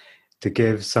guests to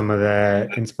give some of their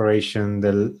inspiration,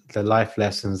 the life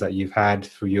lessons that you've had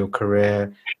through your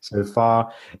career so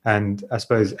far. And I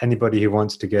suppose anybody who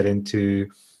wants to get into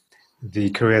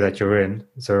the career that you're in,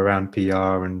 so around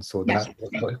PR and sort of that,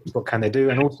 what can they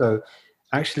do? And also,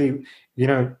 actually,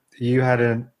 you had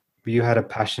a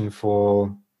passion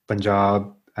for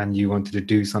Punjab and you wanted to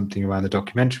do something around the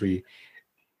documentary.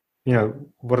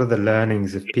 What are the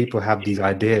learnings if people have these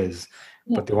ideas,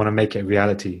 but they want to make it a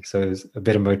reality? So it's a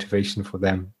bit of motivation for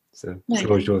them. So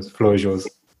floor is yours.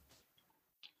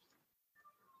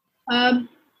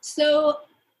 So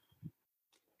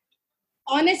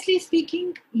honestly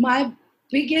speaking, my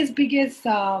biggest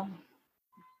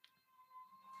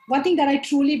one thing that I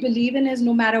truly believe in is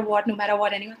no matter what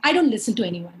anyone, I don't listen to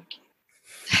anyone.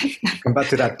 Come back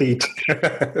to that beat.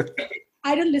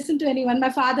 I don't listen to anyone. My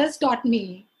father's taught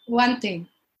me one thing: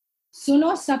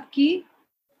 suno sabki,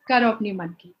 karo apni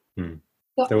man ki.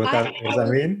 So what does that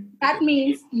mean? That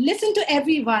means listen to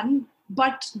everyone,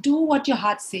 but do what your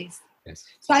heart says. Yes.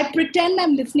 So I pretend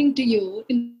I'm listening to you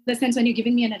in the sense when you're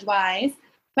giving me an advice,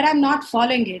 but I'm not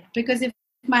following it, because if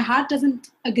my heart doesn't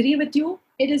agree with you,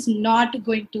 it is not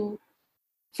going to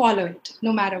follow it,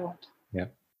 no matter what. Yeah.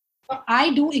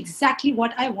 I do exactly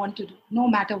what I want to do, no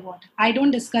matter what. I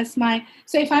don't discuss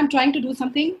so if I'm trying to do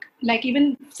something, like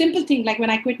even simple thing, like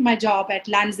when I quit my job at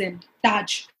Land's End,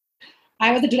 Taj,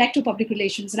 I was the director of public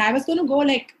relations and I was going to go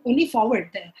like only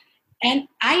forward there. And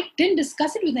I didn't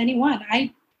discuss it with anyone.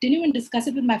 I didn't even discuss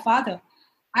it with my father.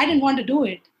 I didn't want to do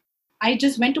it. I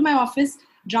just went to my office,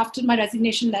 drafted my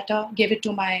resignation letter, gave it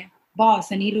to my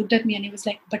boss, and he looked at me and he was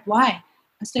like, "But why?" I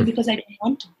was like, "Because I don't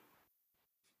want to."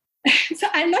 So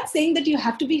I'm not saying that you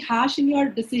have to be harsh in your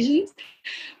decisions,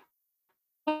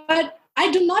 but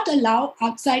I do not allow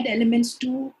outside elements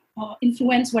to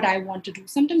influence what I want to do.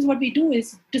 Sometimes what we do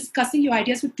is discussing your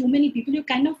ideas with too many people, you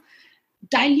kind of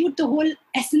dilute the whole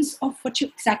essence of what you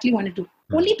exactly want to do.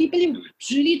 Only people you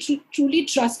really truly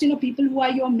trust, people who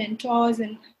are your mentors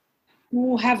and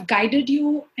who have guided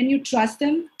you and you trust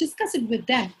them, discuss it with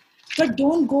them. But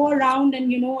don't go around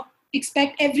and,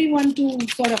 expect everyone to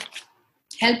sort of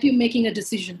help you making a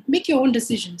decision. Make your own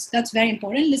decisions. That's very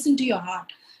important. Listen to your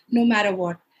heart, no matter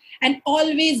what. And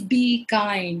always be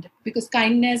kind, because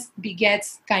kindness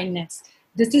begets kindness.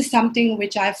 This is something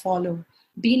which I follow.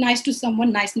 Be nice to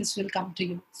someone, niceness will come to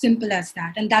you. Simple as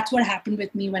that. And that's what happened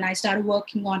with me when I started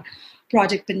working on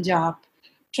Project Punjab.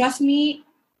 Trust me,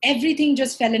 everything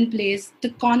just fell in place. The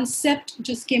concept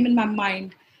just came in my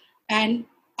mind and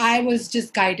I was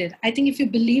just guided. I think if you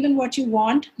believe in what you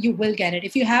want, you will get it.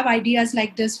 If you have ideas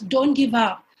like this, don't give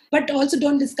up, but also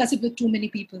don't discuss it with too many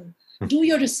people. Do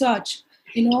your research,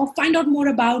 find out more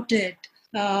about it,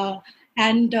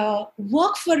 and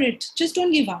work for it. Just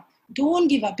don't give up. Don't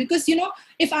give up, because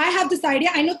if I have this idea,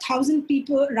 I know 1,000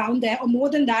 people around there or more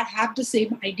than that have the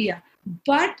same idea,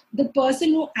 but the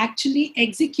person who actually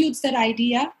executes that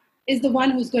idea is the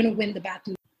one who's going to win the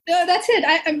battle. That's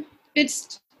it.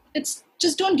 It's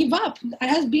just don't give up. It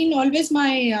has been always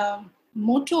my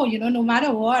motto, no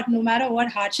matter what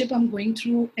hardship I'm going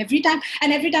through, every time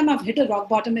I've hit a rock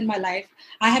bottom in my life,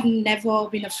 I have never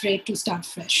been afraid to start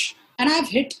fresh. And I've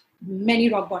hit many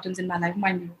rock bottoms in my life,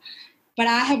 mind you. But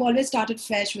I have always started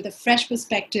fresh with a fresh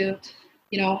perspective,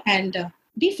 and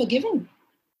be forgiving.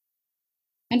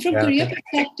 And from career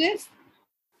perspective,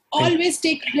 always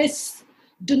take risks.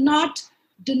 Do not,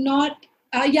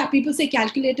 people say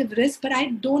calculative risk, but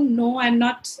I don't know. I'm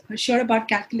not sure about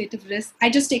calculative risk. I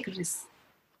just take risks.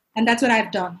 And that's what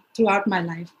I've done throughout my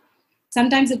life.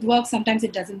 Sometimes it works, sometimes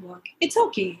it doesn't work. It's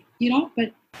okay,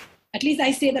 but at least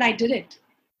I say that I did it.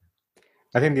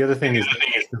 I think the other thing is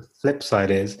the flip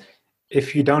side is,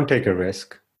 if you don't take a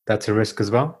risk, that's a risk as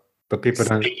well. But people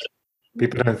don't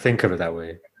think of it that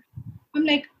way. I'm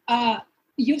like,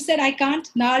 you said I can't,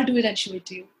 now I'll do it and show it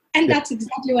to you. And that's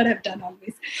exactly what I've done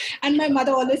always. And my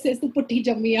mother always says, "Tu putti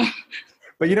jammiya."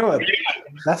 But you know what?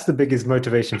 That's the biggest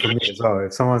motivation for me as well.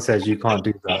 If someone says you can't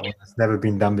do that, or it's never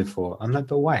been done before, I'm like,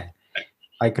 but why?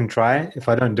 I can try. If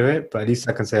I don't do it, but at least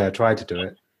I can say I tried to do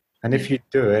it. And if you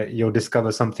do it, you'll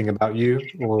discover something about you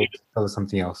or discover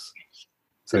something else.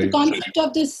 So the concept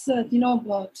of this,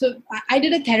 so I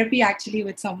did a therapy actually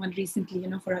with someone recently,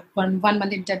 for a one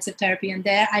month intensive therapy. And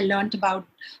there I learned about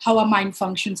how our mind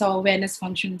functions, how awareness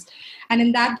functions. And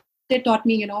in that, they taught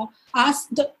me, ask,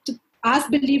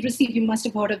 believe, receive. You must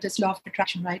have heard of this law of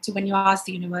attraction, right? So when you ask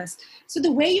the universe, so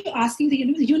the way you're asking the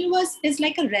universe is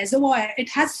like a reservoir. It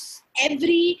has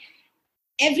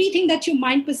everything that your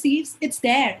mind perceives, it's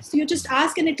there. So you just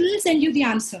ask and it will send you the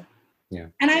answer. Yeah.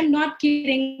 And I'm not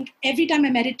kidding. Every time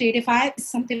I meditate, if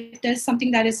there's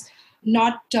something that is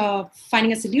not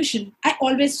finding a solution, I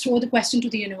always throw the question to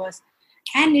the universe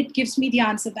and it gives me the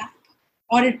answer back.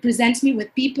 Or it presents me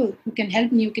with people who can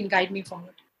help me, who can guide me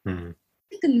forward. Mm-hmm.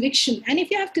 Conviction. And if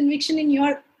you have conviction in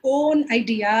your own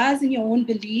ideas, in your own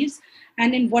beliefs,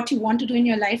 and in what you want to do in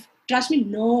your life, trust me,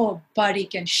 nobody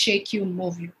can shake you,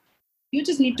 move you. You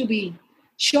just need to be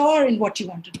sure in what you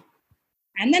want to do.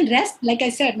 And then rest, like I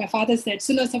said, my father said,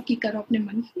 "Suno sabki karo apne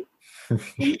man ki."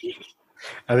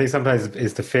 I think sometimes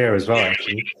it's the fear as well,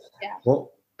 actually. Yeah. What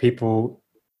people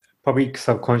probably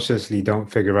subconsciously don't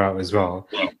figure out as well,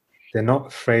 they're not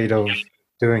afraid of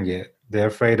doing it. They're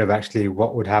afraid of actually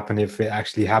what would happen if it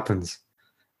actually happens.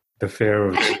 The fear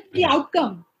of the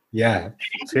outcome. Yeah,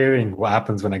 fearing what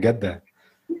happens when I get there.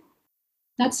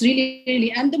 That's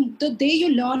really, and the day you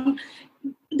learn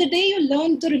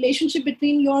the relationship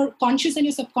between your conscious and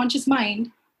your subconscious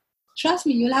mind, trust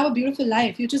me, you'll have a beautiful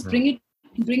life. You just bring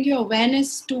your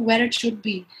awareness to where it should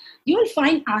be. You will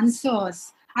find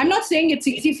answers. I'm not saying it's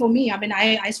easy for me. I mean,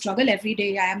 I struggle every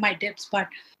day. I have my dips, but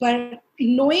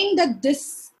knowing that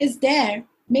this is there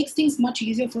makes things much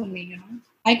easier for me.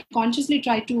 I consciously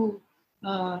try to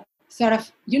sort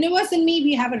of, universe and me,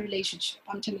 we have a relationship.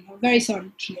 I'm telling you, a very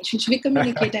solid relationship. We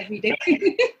communicate every day.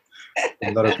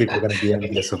 A lot of people are going to be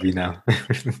envious of you now.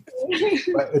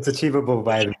 But it's achievable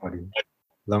by everybody.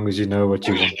 As long as you know what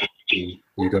you want,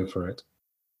 you go for it.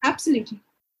 Absolutely.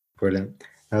 Brilliant.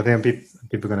 I think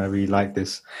people are going to really like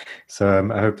this. So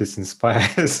I hope this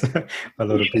inspires a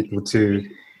lot of people to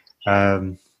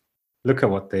look at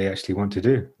what they actually want to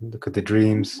do. Look at the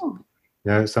dreams. Oh.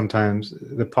 You know, sometimes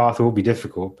the path will be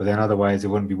difficult, but then otherwise it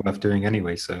wouldn't be worth doing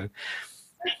anyway. So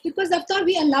Because after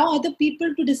we allow other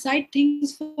people to decide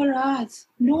things for us.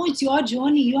 No, it's your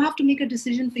journey. You have to make a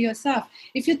decision for yourself.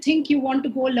 If you think you want to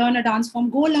go learn a dance form,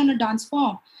 go learn a dance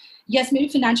form. Yes, maybe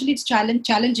financially it's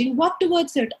challenging. Work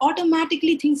towards it.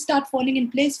 Automatically things start falling in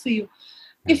place for you.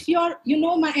 If you're,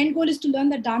 my end goal is to learn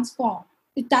the dance form.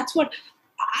 If that's what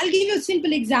I'll give you a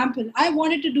simple example. I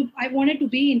wanted to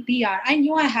be in PR. I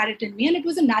knew I had it in me, and it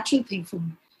was a natural thing for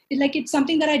me. It's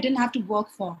something that I didn't have to work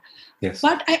for. yes,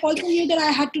 But I also knew that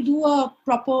I had to do a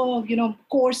proper,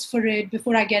 course for it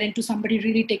before I get into somebody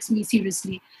really takes me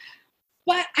seriously.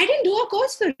 But I didn't do a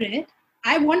course for it.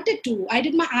 I wanted to. I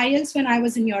did my IELTS when I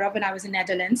was in Europe, when I was in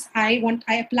Netherlands. I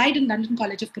applied in London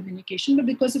College of Communication, but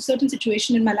because of certain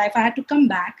situation in my life, I had to come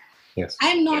back. yes.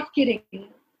 I'm not kidding.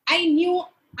 I knew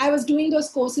I was doing those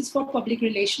courses for public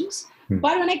relations.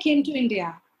 But when I came to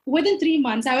India, within 3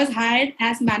 months, I was hired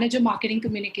as manager marketing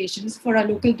communications for a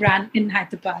local brand in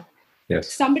Hyderabad.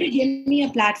 Yes. Somebody gave me a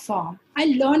platform. I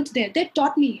learned there. They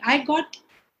taught me. I got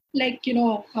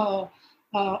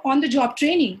on the job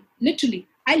training, literally.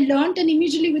 I learned, and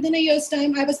immediately within a year's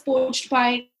time, I was poached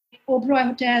by Oberoi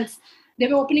Hotels. They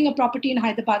were opening a property in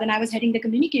Hyderabad, and I was heading the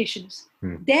communications.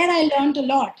 There I learned a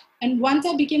lot. And once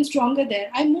I became stronger there,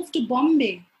 I moved to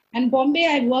Bombay. And Bombay,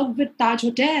 I worked with Taj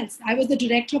Hotels. I was the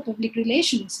director of public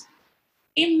relations.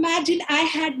 Imagine I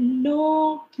had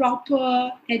no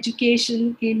proper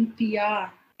education in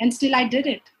PR, and still I did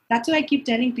it. That's why I keep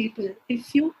telling people,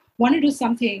 if you want to do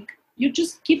something, you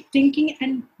just keep thinking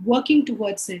and working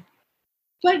towards it.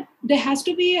 But there has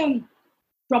to be a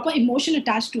proper emotion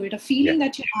attached to it, a feeling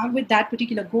that you have with that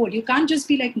particular goal. You can't just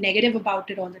be negative about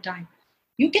it all the time.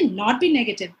 You cannot be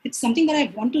negative. It's something that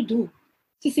I want to do.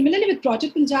 So similarly with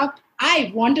Project Punjab,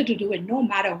 I wanted to do it no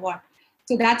matter what.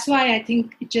 So that's why I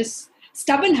think it just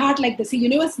stubborn heart like this. The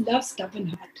universe loves stubborn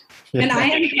heart. Yeah. And I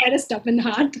am quite a stubborn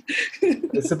heart.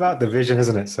 It's about the vision,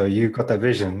 isn't it? So you've got that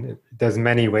vision. There's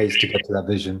many ways to get to that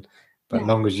vision, but as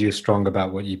long as you're strong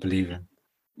about what you believe in.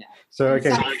 Yeah. So,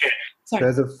 okay. Sorry.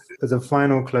 As a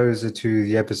final closer to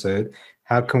the episode,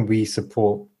 how can we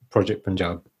support Project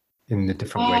Punjab in the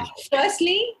different ways?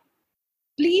 Firstly,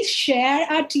 please share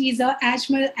our teaser as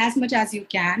much as you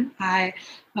can.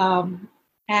 When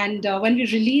we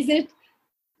release it,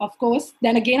 of course,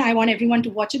 then again, I want everyone to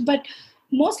watch it. But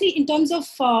mostly in terms of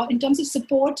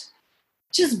support,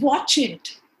 just watch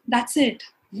it. That's it.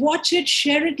 Watch it,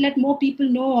 share it, let more people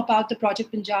know about the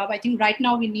Project Punjab. I think right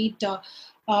now we need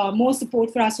more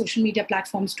support for our social media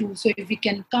platforms too. So if we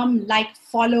can come,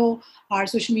 follow our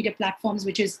social media platforms,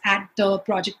 which is at the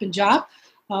Project Punjab,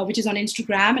 which is on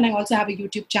Instagram. And I also have a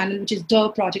YouTube channel, which is The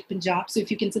Project Punjab. So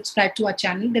if you can subscribe to our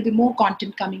channel, there'll be more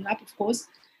content coming up, of course.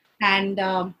 And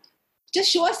just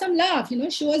show us some love,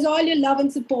 show us all your love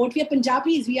and support. We are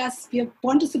Punjabis. We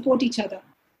want to support each other.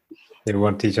 They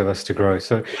want each of us to grow.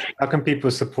 So how can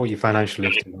people support you financially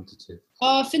if they wanted to?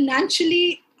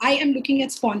 Financially, I am looking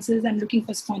at sponsors. I'm looking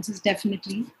for sponsors,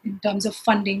 definitely, in terms of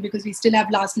funding, because we still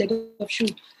have last leg of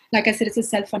shoot. Like I said, it's a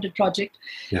self-funded project.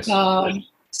 Yes.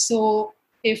 So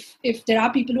if there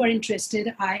are people who are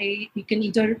interested, you can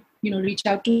either reach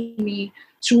out to me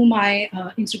through my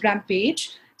Instagram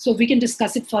page. So we can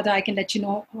discuss it further. I can let you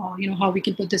know, how we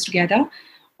can put this together.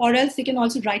 Or else they can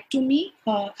also write to me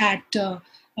at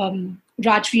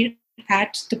Rajveer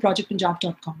at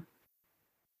theprojectpunjab.com.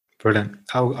 Brilliant.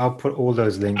 I'll put all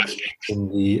those links in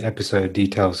the episode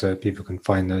details so people can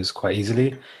find those quite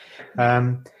easily.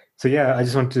 So yeah, I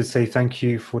just wanted to say thank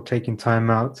you for taking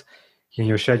time out in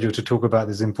your schedule to talk about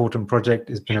this important project.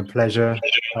 It's been a pleasure.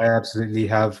 I absolutely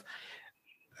have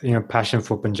passion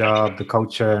for Punjab, the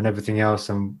culture and everything else,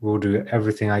 and will do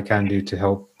everything I can do to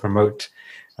help promote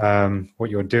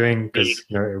what you're doing, because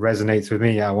it resonates with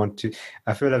me.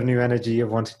 I feel a new energy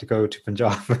of wanting to go to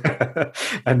Punjab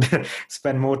and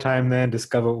spend more time there and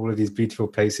discover all of these beautiful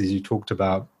places you talked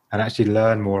about, and actually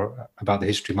learn more about the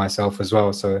history myself as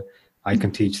well, so I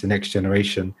can teach the next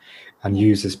generation and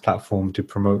use this platform to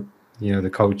promote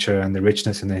the culture and the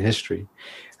richness in the history.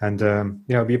 And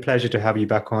it'll be a pleasure to have you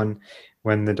back on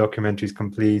when the documentary is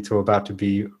complete or about to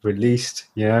be released,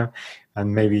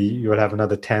 and maybe you'll have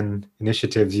another 10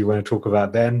 initiatives you want to talk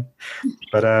about then.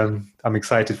 But I'm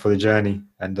excited for the journey,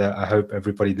 and I hope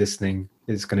everybody listening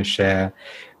is going to share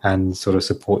and sort of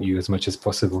support you as much as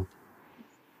possible.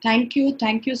 Thank you.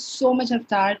 Thank you so much,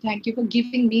 Avtar. Thank you for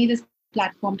giving me this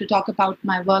platform to talk about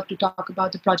my work, to talk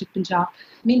about the Project Punjab.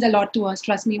 It means a lot to us.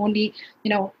 Trust me, only,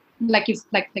 like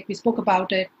we spoke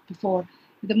about it before,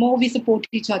 the more we support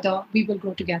each other, we will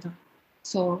grow together.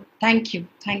 So thank you.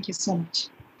 Thank you so much.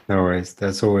 No worries.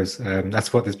 That's always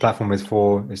that's what this platform is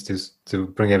for, is to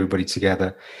bring everybody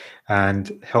together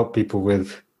and help people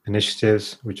with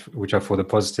initiatives which are for the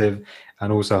positive,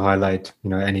 and also highlight, you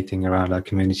know, anything around our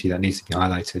community that needs to be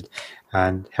highlighted,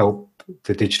 and help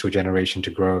the digital generation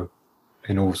to grow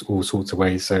in all sorts of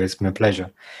ways. So it's been a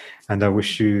pleasure, and I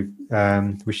wish you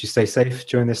stay safe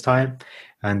during this time,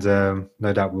 and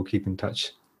no doubt we'll keep in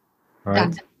touch. All right,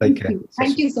 Done. take Thank care. you.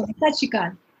 Thank you so much. Sat Shri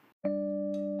Akal.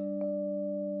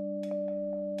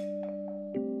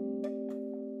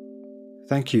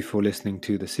 Thank you for listening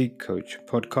to the Seek Coach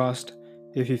podcast.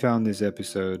 If you found this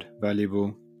episode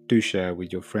valuable, do share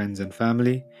with your friends and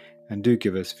family, and do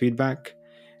give us feedback.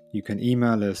 You can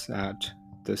email us at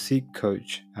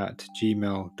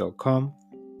theseekcoach@gmail.com,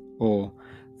 or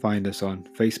find us on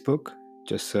Facebook.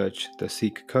 Just search the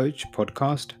Seek Coach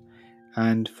podcast,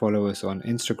 and follow us on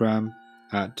Instagram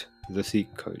at the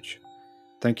Seek Coach.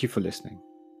 Thank you for listening.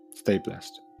 Stay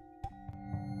blessed.